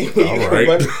game where you Alright.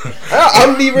 can run, I'm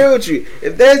gonna be real with you.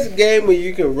 If there's a game where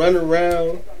you can run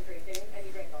around,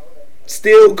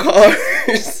 steal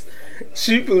cars,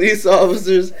 shoot police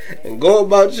officers, and go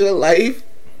about your life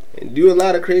and do a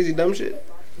lot of crazy dumb shit,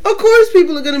 of course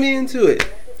people are gonna be into it.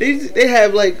 They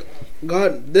have like,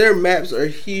 God, their maps are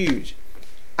huge.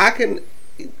 I can.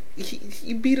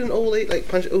 He beat an old lady, like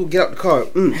punch. Oh, get out the car.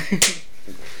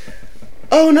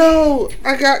 Oh no,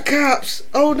 I got cops.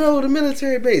 Oh no, the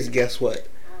military base. Guess what?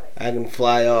 I can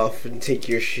fly off and take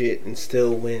your shit and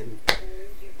still win.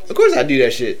 Of course I do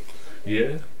that shit.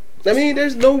 Yeah. I mean,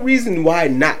 there's no reason why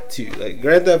not to. Like,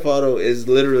 Grand Theft Auto is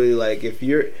literally like, if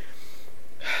you're,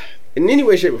 in any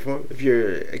way, shape, or form, if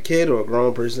you're a kid or a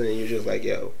grown person and you're just like,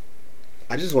 yo,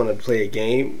 I just want to play a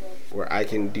game where I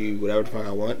can do whatever the fuck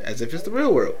I want as if it's the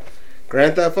real world.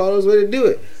 Grand Theft Auto is the way to do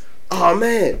it. Oh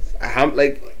man, I'm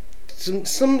like, some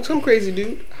crazy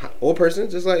dude or person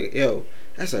just like, yo,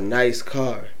 that's a nice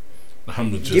car. I'm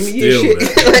gonna just Give me your steal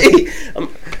shit. that.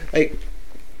 like,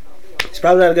 it's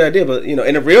probably not a good idea, but you know,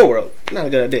 in the real world, not a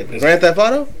good idea. But Grand Theft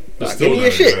Auto, It's give still me not your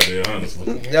a good shit. idea,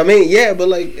 honestly. I mean, yeah, but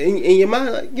like in your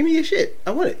mind, like, give me your shit.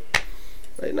 I want it.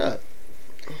 Like, nah.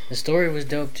 The story was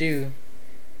dope, too.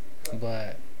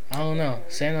 But, I don't know.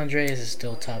 San Andreas is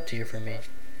still top tier for me.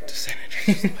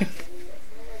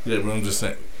 Yeah, but I'm just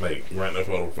saying, like, Grand Theft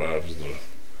Auto 5 is the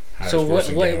highest So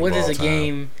grossing game what of is all a time.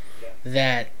 game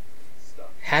that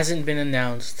hasn't been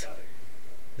announced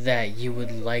that you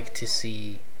would like to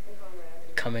see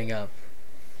coming up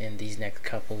in these next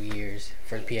couple years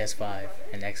for PS5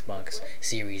 and Xbox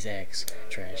Series X?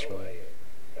 Trash boy.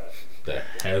 that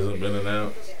hasn't been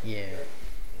announced? Yeah.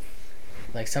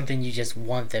 Like something you just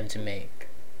want them to make.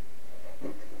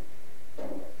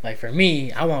 Like for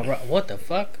me, I want what the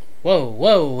fuck? Whoa.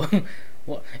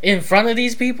 What, in front of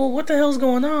these people? What the hell's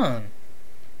going on?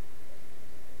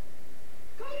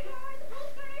 Coast Guard, the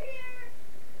Coast Guard are here.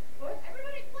 What?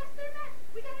 Everybody flush their mess.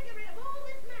 We gotta get rid of all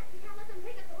this mess. We can't let them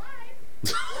take us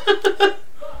alive.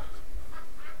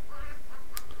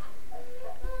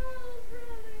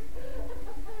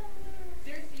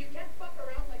 Seriously, you can't fuck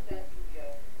around like that,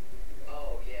 Julio.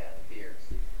 Oh, yeah, the beers.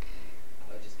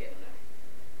 I was just getting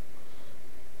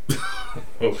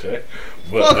that. Okay.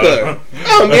 Fuck her.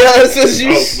 I'm gonna be honest with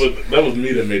you. But that was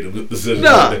me that made the decision.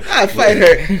 Nah, I fight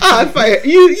her. I fight her.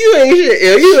 You ain't shit.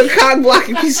 Yo. You a cock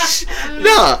blocking piece of shit.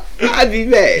 Nah, I'd be You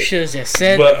mad. should have just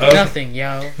said But, nothing,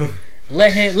 yo.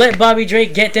 Let Bobby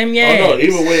Drake get them Oh yams. no!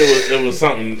 Either way, it was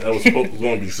something that was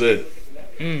going to be said.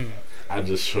 Mm. I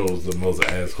just chose the most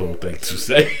asshole thing to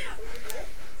say.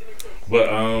 But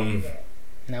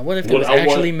Now, what if there What was I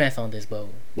actually want- meth on this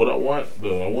boat? what I want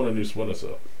though, I want a new Splinter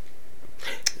Cell.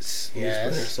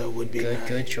 Yes. So would be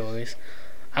Good choice.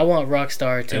 I want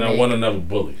Rockstar to And make... I want another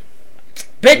bully.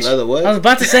 Bitch! Another what? I was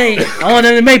about to say, I want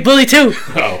them to make Bully 2.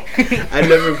 Oh, I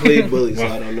never played Bully, so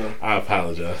I don't know. I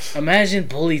apologize. Imagine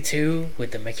Bully 2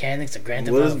 with the mechanics of Grand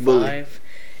Theft What is Auto Bully? 5.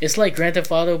 It's like Grand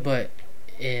Theft Auto, but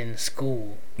in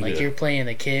school. Like, Yeah. you're playing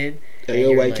a kid. Are and you a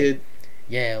you're white like- kid?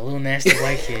 Yeah, a little nasty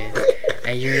white kid.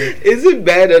 And you're... Is it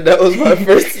bad that was my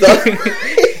first thought?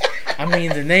 I mean,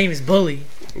 the name is Bully.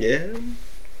 Yeah.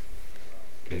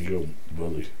 And you're a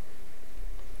bully.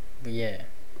 But yeah.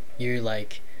 You're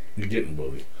like... You're getting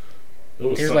bullied. There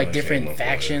was There's something like that different came up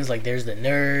factions. Like there's the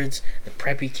nerds, the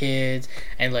preppy kids,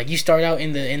 and like you start out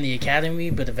in the academy,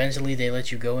 but eventually they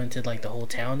let you go into like the whole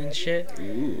town and shit.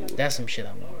 Ooh. That's some shit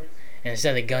I want. And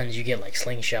instead of guns, you get like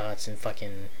slingshots and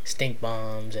fucking stink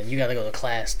bombs, and you gotta go to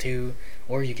class too,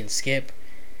 or you can skip.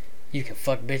 You can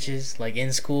fuck bitches like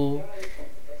in school.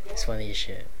 It's funny as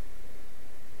shit.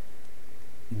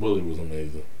 Bully was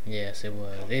amazing. Yes, it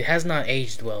was. It has not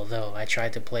aged well though. I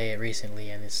tried to play it recently,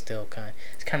 and it's still kind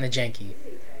of janky.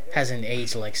 Hasn't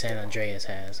aged like San Andreas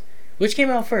has. Which came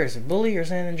out first, Bully or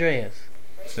San Andreas?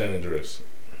 San Andreas.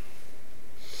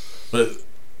 But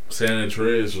San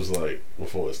Andreas was like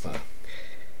before its time.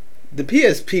 The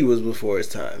PSP was before its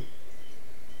time.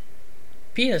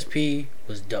 PSP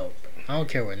was dope. I don't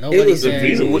care what It nobody was The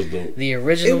says. Vita was dope. The It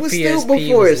original was PSP still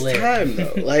before was its lit. time,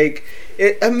 though. Like,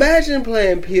 imagine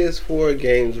playing PS4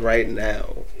 games right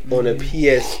now on a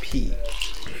PSP.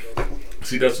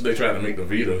 See, that's what they tried to make the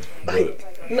Vita.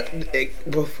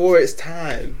 Before its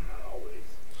time.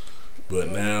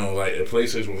 But now, like, if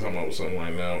PlayStation will come out with something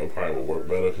right now, it probably would work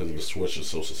better because the Switch is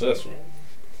so successful.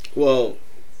 Well,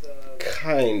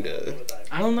 kinda.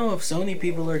 I don't know if Sony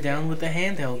people are down with the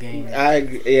handheld game.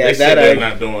 They said they're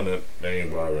not doing it. They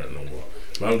ain't bothering it no more.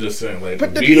 But I'm just saying, like,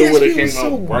 But the the Vita would have PSP came was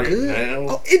so out right good. now.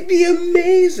 Oh, it'd be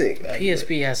amazing.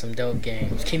 PSP has some dope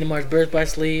games. Kingdom Hearts Birth by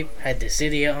Sleep had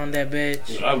Dissidia on that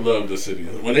bitch. I love the city.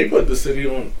 When they put the city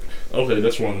on, okay,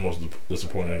 that's one of the most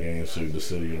disappointing games too. The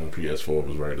city on PS4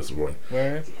 was very disappointing.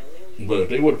 Where? But if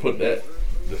they would have put that,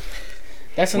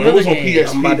 That's when it another was on game.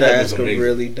 PS, I'm about to that was ask a amazing.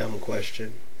 really dumb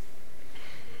question.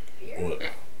 What?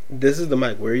 This is the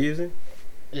mic we're using,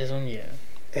 This one, yeah.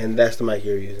 and that's the mic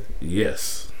you're using.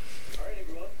 Yes. Alright,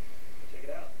 everyone, check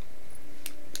it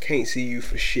out. Can't see you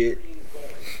for shit.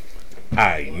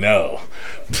 I know.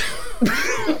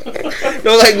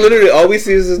 No, like literally, all we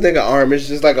see is this nigga arm. It's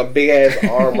just like a big ass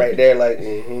arm right there. Like,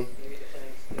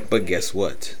 But guess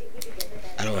what?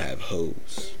 I don't have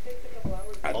hose.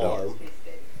 I don't. Arm.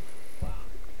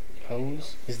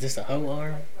 Hose? Is this a hoe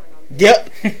arm? Yep.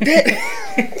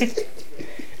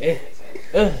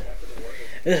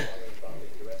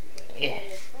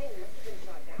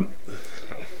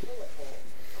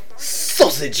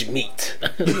 Sausage meat.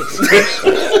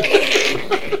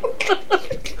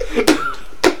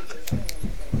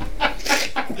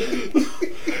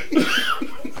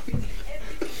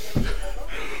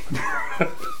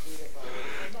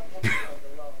 No,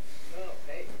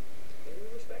 hey, very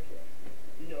respectful.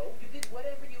 No, you did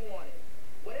whatever you wanted.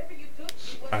 Whatever you took,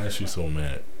 you I actually so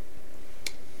mad.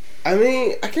 I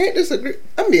mean, I can't disagree.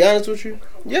 I'm gonna be honest with you.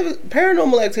 You have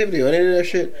paranormal activity on any of that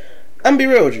shit. I'm gonna be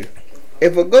real with you.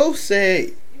 If a ghost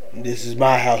say, "This is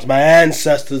my house. My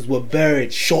ancestors were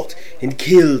buried, shot, and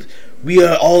killed. We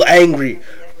are all angry."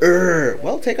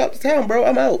 Well, take out the town, bro.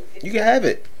 I'm out. You can have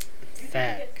it.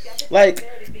 Facts. Like,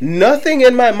 nothing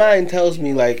in my mind tells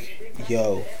me, like,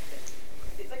 yo,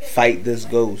 fight this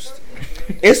ghost.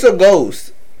 It's a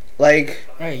ghost. Like,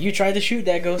 Right, you tried to shoot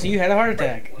that ghost and you had a heart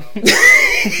attack.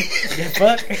 Yeah,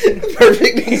 fuck.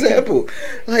 perfect example.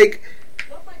 Like,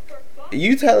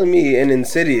 you telling me in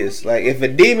Insidious, like, if a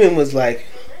demon was like,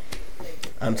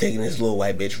 "I'm taking this little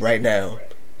white bitch right now.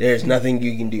 There's nothing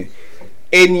you can do."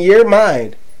 In your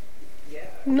mind,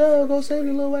 no, go save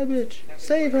the little white bitch.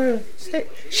 Save her.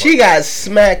 She got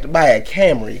smacked by a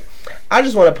Camry. I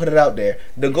just want to put it out there.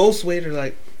 The ghost waited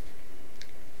like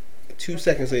 2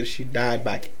 seconds later. She died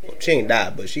by. She ain't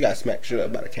died, but she got smacked shit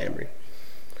up by the Camry.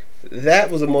 That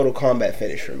was a Mortal Kombat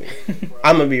finish for me.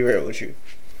 I'm gonna be real with you.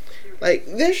 Like,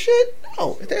 this shit,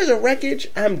 No, if there's a wreckage,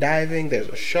 I'm diving. There's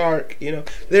a shark. You know,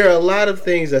 there are a lot of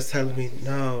things that's telling me,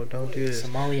 no, don't do this.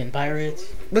 Somalian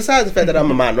pirates. Besides the fact that I'm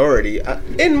a minority,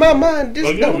 in my mind, this Oh,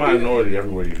 you're a don't do- minority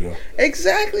everywhere you go.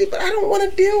 Exactly, but I don't want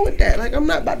to deal with that. Like, I'm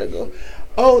not about to go,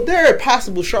 oh, there are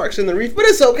possible sharks in the reef, but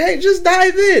it's okay, just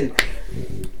dive in.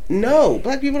 No,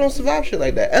 black people don't survive shit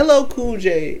like that. LL Cool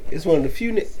J is one of the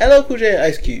few, LL Cool J and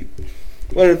Ice Cube,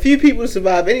 one of the few people to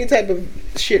survive any type of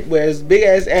shit where it's big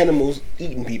ass animals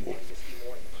eating people.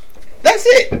 That's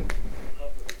it.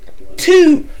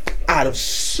 2 out of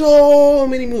so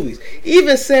many movies.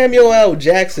 Even Samuel L.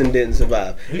 Jackson didn't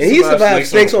survive. And he survived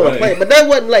snakes on a plane. But that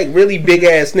wasn't like really big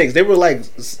ass snakes. They were like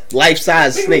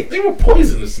life-size snakes. They were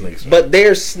poisonous snakes. Man. But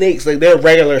they're snakes, like they're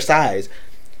regular size.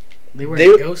 They were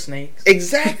They- ghost snakes.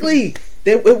 Exactly.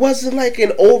 It wasn't like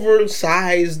an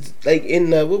oversized, like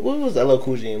in what was LL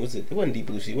Cool J? Was it? It wasn't Deep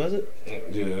Blue Sea, was it?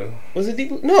 Yeah. Was it Deep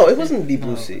Blue? No, it wasn't Deep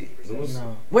Blue No. Sea. It was,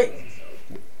 No. Wait.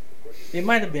 It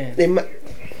might have been.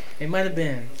 It might have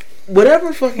been.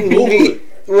 Whatever fucking Google movie, it.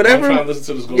 whatever. I'm trying to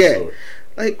listen to this ghost Yeah. story.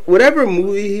 Like whatever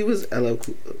movie he was, LL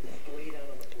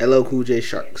Cool J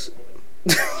Sharks.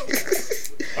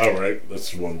 All right,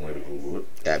 that's one way to Google it.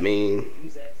 I mean,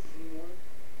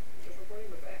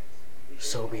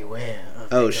 So beware of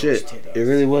oh the shit, ghost it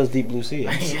really was Deep Blue Sea.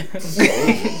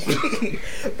 titties.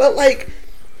 But like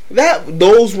that,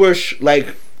 those were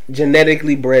like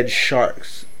genetically bred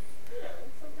sharks.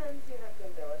 Sometimes you have to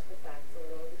embellish the facts a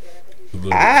little to get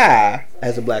at the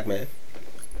As a black man,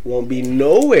 won't be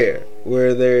nowhere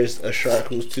where there's a shark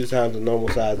who's 2 times the normal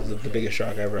size of the biggest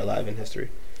shark ever alive in history.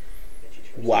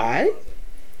 Why?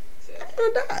 I'm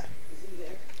gonna die.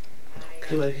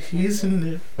 Like, he's in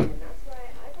there. And that's why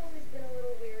I've always been a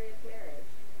little weary of marriage.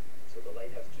 So the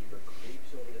lighthouse keeper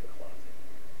creeps over to the closet,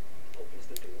 opens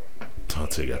the door.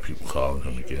 Dante got people calling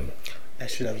him again. That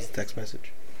shit was a text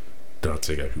message.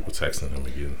 Dante got people texting him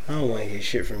again. I don't want to hear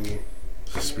shit from you.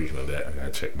 Speaking of that, I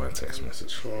gotta check my text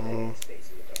message.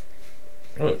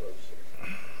 What?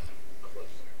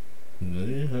 Do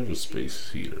you have a space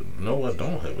heater? No, I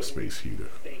don't have a space heater.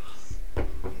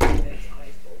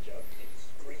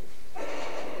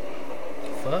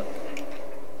 Fuck.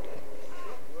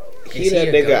 He Is he that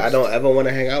a nigga I ghost? don't ever want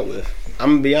to hang out with.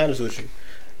 I'm gonna be honest with you.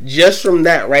 Just from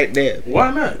that right there.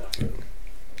 Why not?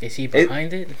 Is he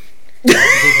behind it? Did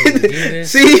he do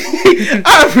this? See,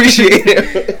 I appreciate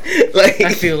it. Like,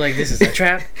 I feel like this is a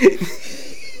trap.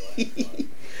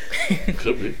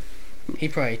 Could be. He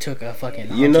probably took a fucking.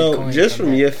 you haunted know, coin just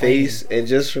from that your plane. face and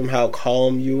just from how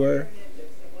calm you were,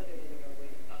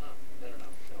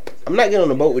 I'm not getting on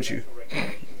the boat with you.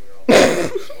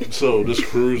 So this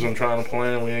cruise I'm trying to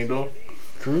plan, we ain't doing.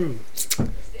 Cruise.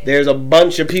 There's a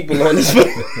bunch of people on this boat.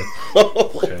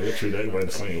 Okay, they treat everybody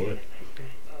the same way.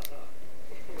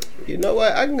 You know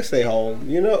what? I can stay home.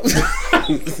 You know,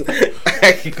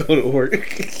 I can go to work.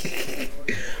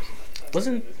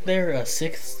 Wasn't there a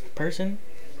 6th person?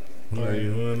 Why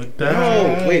you wanna No,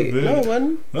 die? wait, baby? no, it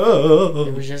wasn't. Oh.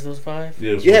 It was just those 5.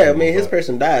 Yeah, it was Yeah, I one mean, his five.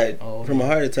 person died Oh, from a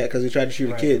heart attack because he tried to shoot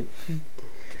a Right. kid.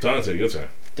 Dante, your turn.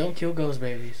 Don't kill ghost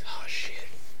babies. Oh shit!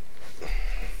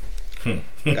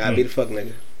 Gotta be the fuck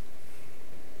nigga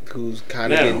who's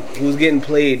kind of Now. who's getting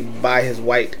played by his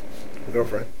white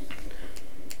girlfriend.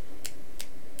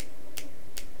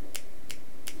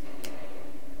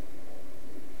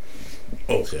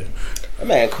 Okay. That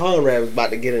man Conrad was about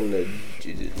to get in the.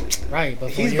 Right,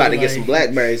 but He's about to get some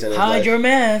blackberries in his Hide life. your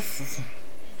meth.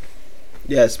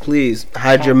 Yes, please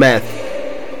hide your meth.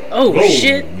 Oh, Oh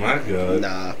shit. my god.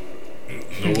 Nah,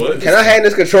 You know what? can I hand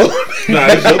this controller? Nah,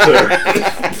 it's your turn.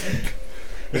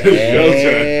 It's your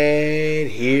turn. And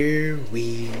here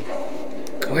we.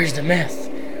 Where's the meth?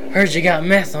 Heard you got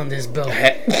meth on this boat.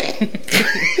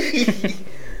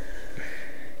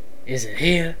 Is it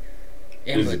here?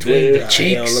 In Is it between there? the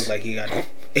He don't look cheeks? like he got it.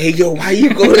 Hey yo, why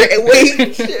you go that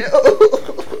way? Chill.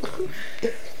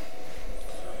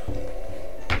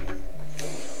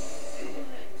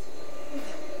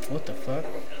 What the fuck?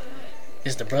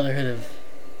 It's the Brotherhood of...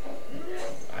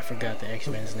 I forgot the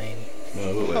X-Men's name. No,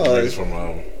 it look like Oh, the it's- niggas from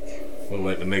look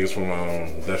like the niggas from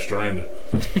Death Stranding.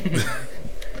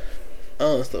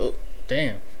 Oh, so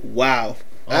Damn. wow.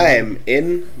 I am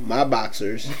in my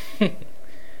boxers.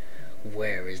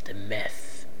 Where is the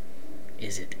meth?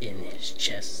 Is it in his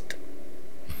chest?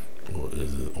 Or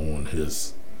is it on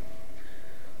his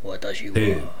What does you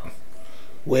head want?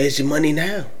 Where's your money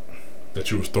now? that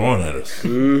you was throwing at us?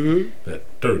 Mm-hmm.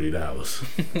 That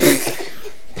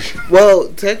 $30. Well,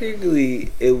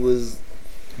 technically, it was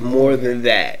more than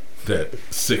that. That We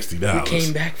 $60.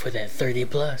 came back for that 30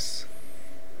 plus.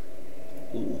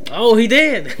 Oh, he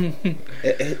did.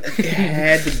 It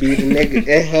had to be the nigga.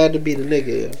 It had to be the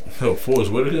nigga. Yo,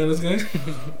 Forrest Whitaker in this game?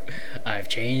 I've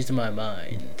changed my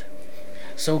mind.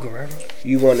 So Guerrero.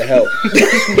 You want to help?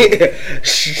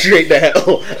 Straight to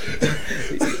hell.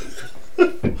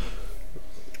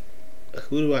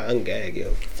 Who do I ungag,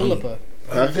 yo? Philippa.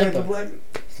 Huh? Flipper.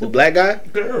 The black guy?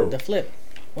 Girl. The flip.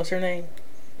 What's her name?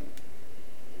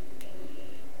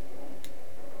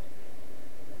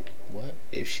 What?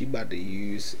 If she about to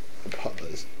use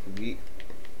pause, we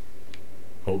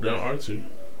Hold down R2.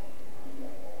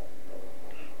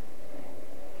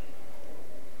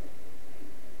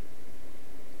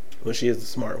 well, she is the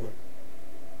smart one.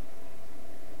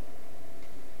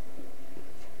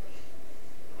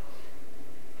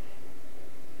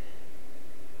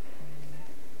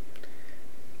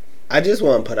 I just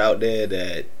want to put out there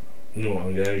that You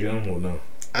want to ungag him or no?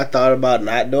 I thought about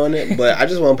not doing it, but I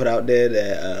just want to put out there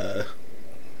that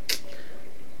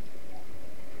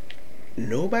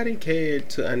nobody cared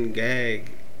to ungag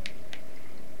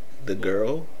the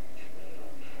girl.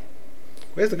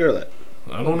 Where's the girl at?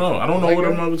 I don't know. I don't know Black what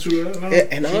girl? I'm number two at. No. Yeah,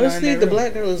 and She not honestly, in that the room.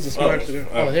 black girl is the smartest girl.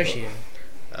 Oh, there she is.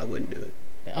 I wouldn't do it.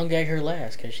 Ungag her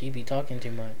last, because she be talking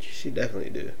too much. She definitely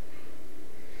do.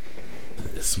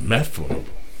 It's methful.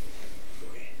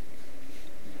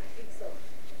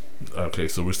 Okay,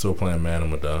 so we're still playing Man of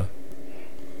Madonna.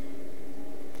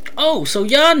 Oh, so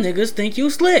y'all niggas think you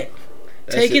slick.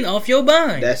 That's Taking it. off your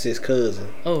bind. That's his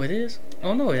cousin. Oh, it is?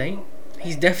 Oh, no, it ain't.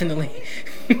 He's definitely,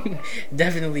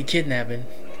 definitely kidnapping.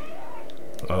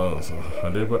 Oh, so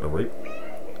are they about to rape?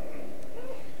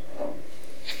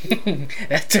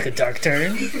 That took a dark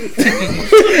turn.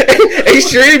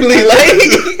 Extremely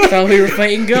late. Thought we were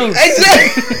fighting ghosts.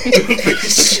 Exactly.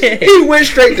 Shit. He went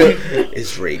straight to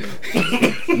it's rape.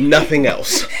 Nothing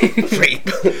else. Rape.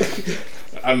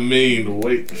 I mean,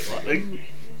 wait.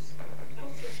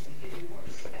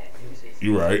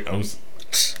 You're right. I'm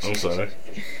sorry.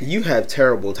 You have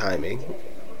terrible timing.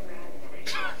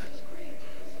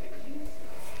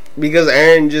 Because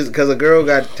because a girl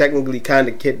got technically kind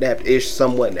of kidnapped-ish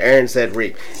somewhat, and Aaron said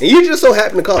rape. And you just so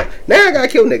happened to call it. Now I gotta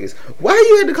kill niggas. Why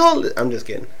you had to call it? I'm just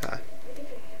kidding. Hi.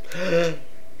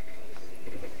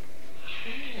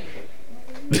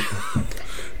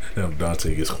 Now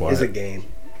Dante gets quiet. It's a game.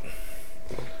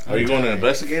 Are you going to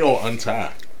investigate or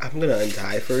untie? I'm gonna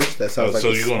untie first. That Oh, sounds like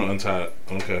so you're going to untie it.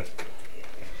 Okay.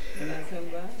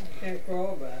 Can't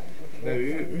crawl by.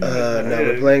 now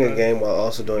we're playing a game while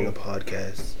also doing a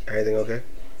podcast. Everything okay?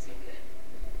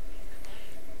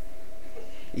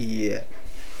 Yeah.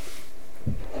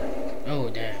 Oh,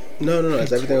 damn. No.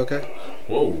 Is everything okay?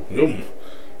 Whoa. Yo.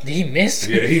 Did he miss?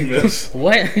 Yeah, he missed.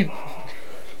 What?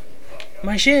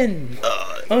 My shin.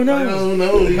 Oh, no. Oh,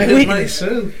 no. My You hit my weakness.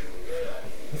 shin.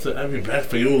 So I'll be back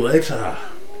for you later.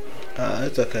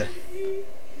 It's okay.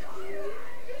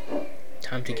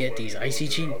 Time to get these icy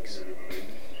cheeks.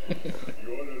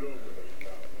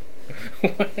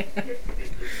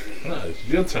 Nah, it's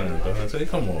your turn, Dante.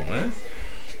 Come on, man.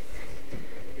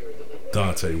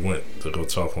 Dante went to go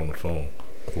talk on the phone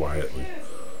quietly.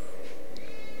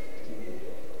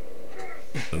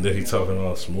 And then he talking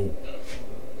all smooth.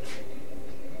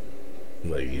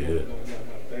 Like, yeah.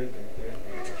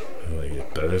 I'm like, yeah,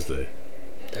 Thursday.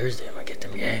 Thursday, I'm gonna get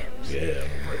them yams. Yeah,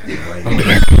 I'm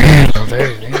right. On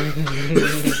Thursday.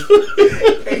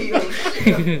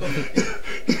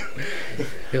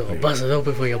 Yo, bust it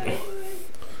open for your boy.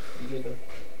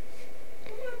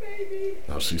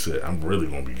 No, she said, I'm really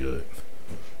gonna be good.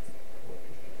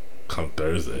 Come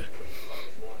Thursday.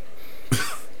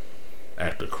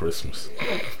 After Christmas.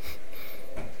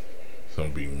 It's gonna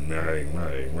be merry.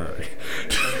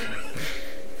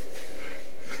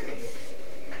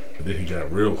 And then he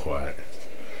got real quiet.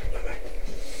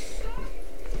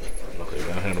 Okay,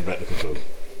 now hand him back to control.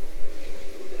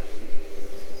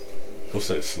 What's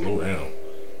that? Slow down.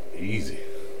 Easy.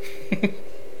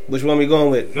 Which one we going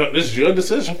with? No, this is your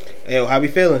decision. Hey, yo, how we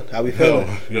feeling?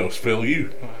 Yo, spell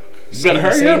you. You better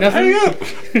hurry say up. nothing?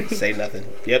 Hurry up. Say nothing.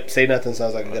 Yep, say nothing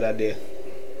sounds like a good idea.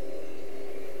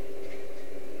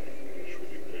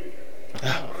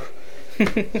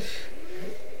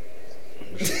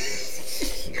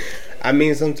 I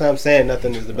mean, sometimes saying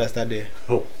nothing is the best idea.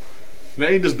 Oh. Now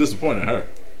you just disappointed her.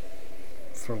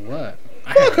 For what?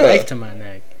 I have a knife to my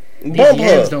neck. These Bump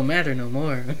yams her. don't matter no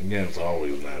more. Games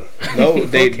always matter. No,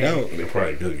 they Okay. don't. They're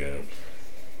probably good games.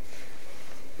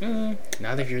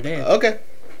 Not if you're dead. Okay.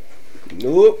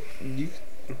 Nope.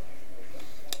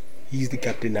 He's the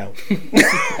captain now.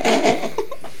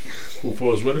 Who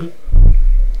Forrest Whitaker?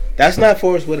 That's not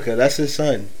Forrest Whitaker. That's his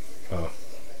son. Oh.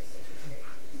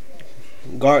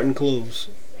 Garden Close.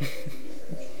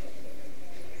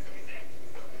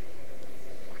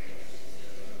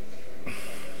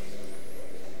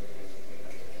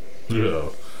 Yeah,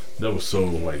 that was so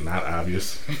like not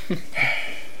obvious.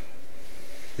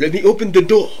 Let me open the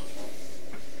door.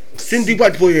 Send the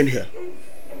white boy in here.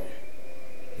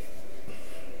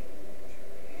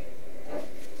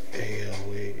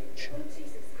 ALH.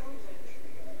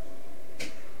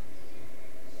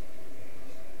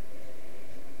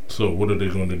 So what are they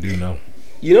going to do now?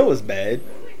 You know what's bad?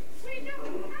 Wait, no!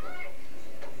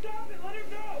 Stop it! Let her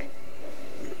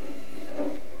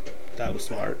go! That was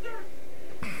smart.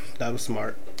 That was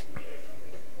smart.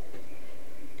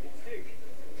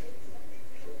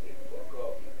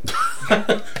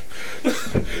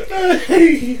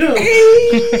 Hey, yo.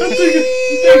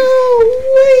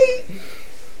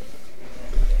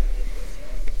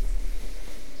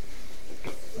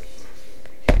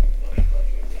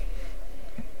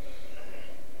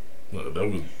 No,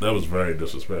 that was very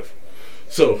disrespectful.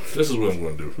 So this is what I'm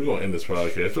going to do. We're going to end this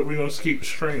podcast, but we're going to keep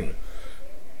streaming.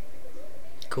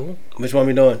 Cool. Which one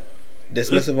we doing?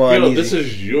 Dismissive or Yo, uneasy? this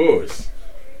is yours.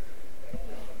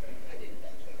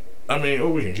 I mean, or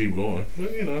we can keep going.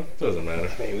 But, you know, doesn't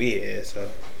matter. I mean, we here, so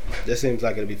this seems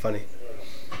like it'll be funny.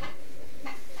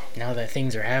 Now that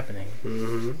things are happening.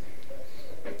 Mm-hmm.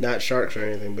 Not sharks or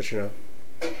anything, but you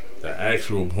know. The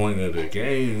actual point of the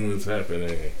game is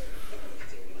happening.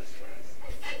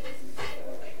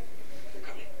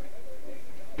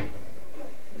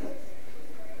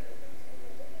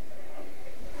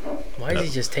 Why is he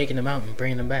just taking them out and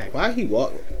bringing them back? Why he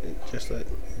walking? Just like,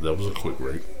 That was a quick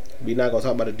rape. we not gonna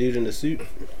talk about a dude in the suit.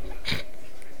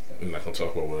 I'm not going to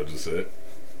talk about what I just said.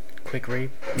 Quick rape.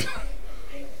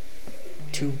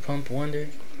 2 pump wonder.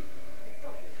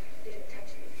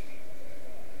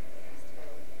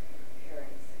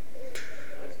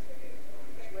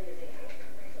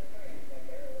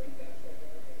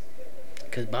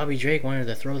 Because Bobby Drake wanted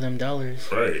to throw them dollars.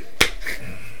 Right.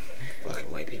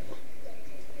 Fucking white people.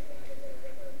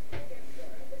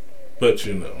 But,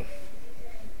 you know.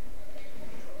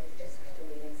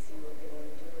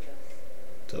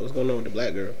 So what's going on with the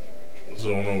black girl? What's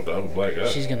going on with the other black guy?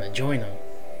 She's gonna join them.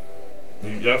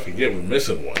 Y'all forget we're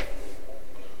missing one.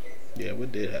 Yeah,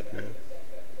 what did happen to him?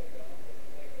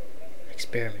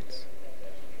 Experiments.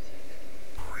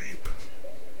 Rape.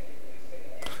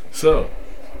 So,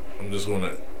 I'm just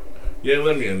gonna. Yeah,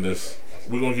 let me end this.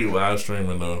 We're gonna keep live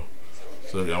streaming though.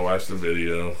 So if y'all watch the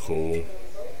video, cool.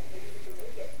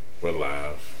 We're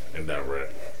live and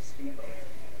direct.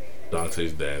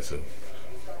 Dante's dancing.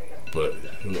 But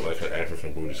he look like an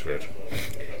African booty scratcher.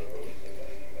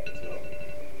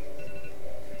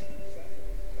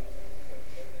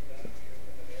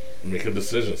 Make a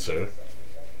decision, sir.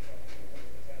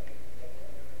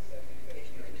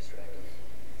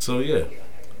 So yeah.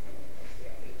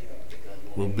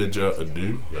 We'll bid y'all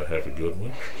adieu. Y'all have a good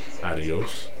one.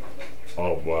 Adios.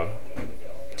 Au revoir.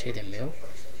 Titty milk.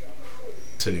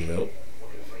 Titty milk.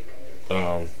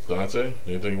 Dante,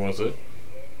 anything you want to say?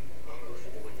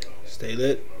 Stay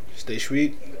lit, stay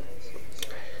sweet.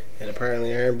 And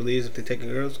apparently Aaron believes if they take a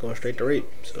girl, it's going straight to rape.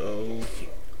 So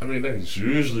I mean, that's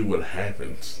usually what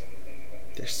happens.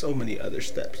 there's so many other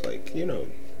steps. Like, you know,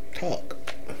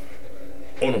 talk.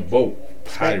 On a boat,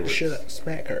 Smack, pirates. shut up,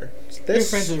 smack her. It's You're this.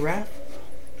 friends with Raph?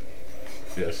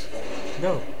 Yes.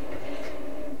 No.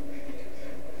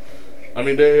 I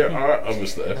mean, there are other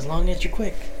stuff. As long as you're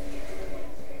quick.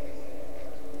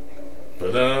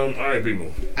 But, alright,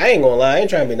 people. I ain't gonna lie, I ain't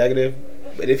trying to be negative.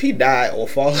 But if he died or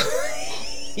fall,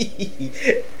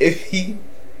 if he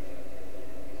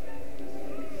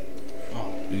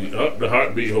Up the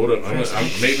heartbeat, hold up.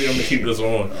 Maybe I'm gonna keep this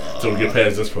on till we get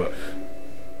past this part.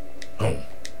 Boom.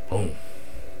 Boom.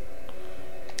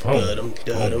 dud him,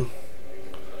 dud him,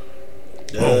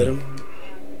 dud him.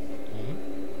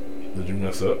 Did you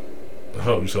mess up?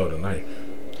 Oh, you saw the knife.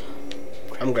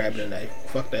 I'm grabbing a knife.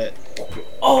 Fuck that.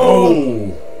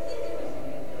 Oh!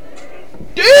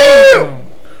 Damn!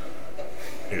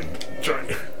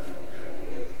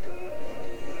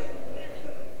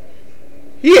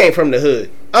 He ain't from the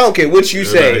hood. I don't care what you No,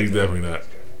 say. he's definitely not.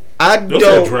 I Don't say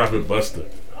don't. drop it, Buster.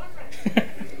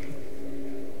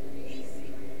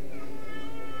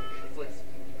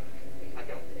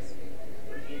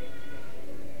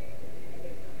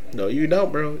 No, you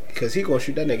don't, bro. Because he gonna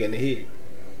shoot that nigga in the head.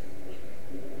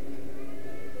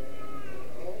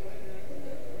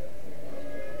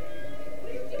 What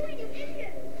are you doing, you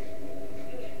idiot?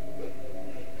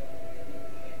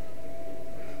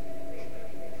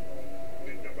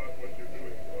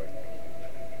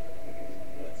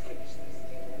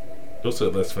 Don't say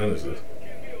let's finish this.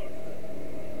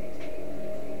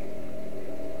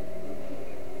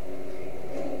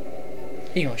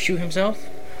 He gonna shoot himself?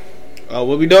 Oh,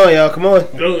 what we doing, y'all? Come on.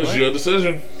 Yo, it's What? your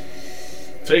decision.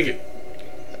 Take it.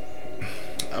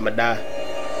 I'ma die.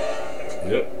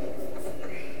 Yep.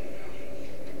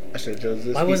 I should have chosen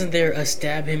this. Why wasn't there a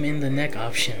stab him in the neck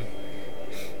option?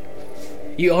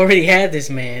 You already had this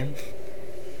man.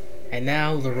 And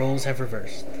now the roles have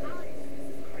reversed.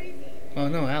 Oh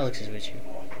no, Alex is with you.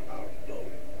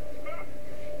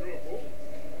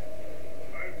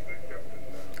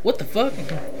 What the fuck?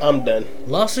 I'm done.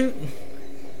 Lawsuit?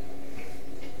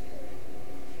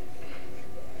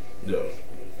 Yo.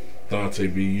 Dante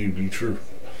be you, be true.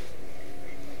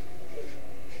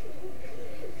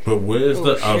 But where's Oh,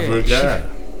 the shit. other guy?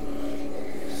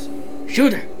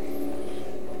 Shoot her!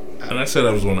 And I said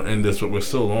I was going to end this, but we're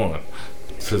still on.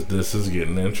 Since this is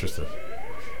getting interesting.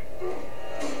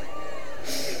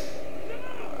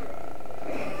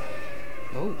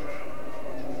 Oh.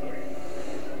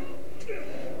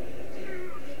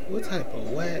 What type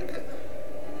of whack?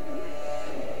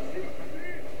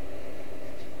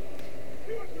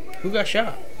 Who got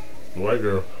shot? The white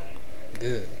girl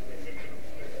Good.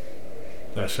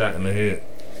 got shot in the head.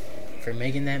 For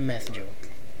making that meth joke.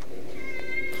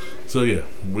 So yeah,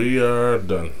 we are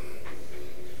done.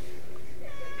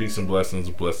 Peace and blessings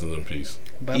and peace.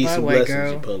 Bye Peace bye, and white blessings,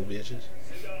 girl. you punk bitches.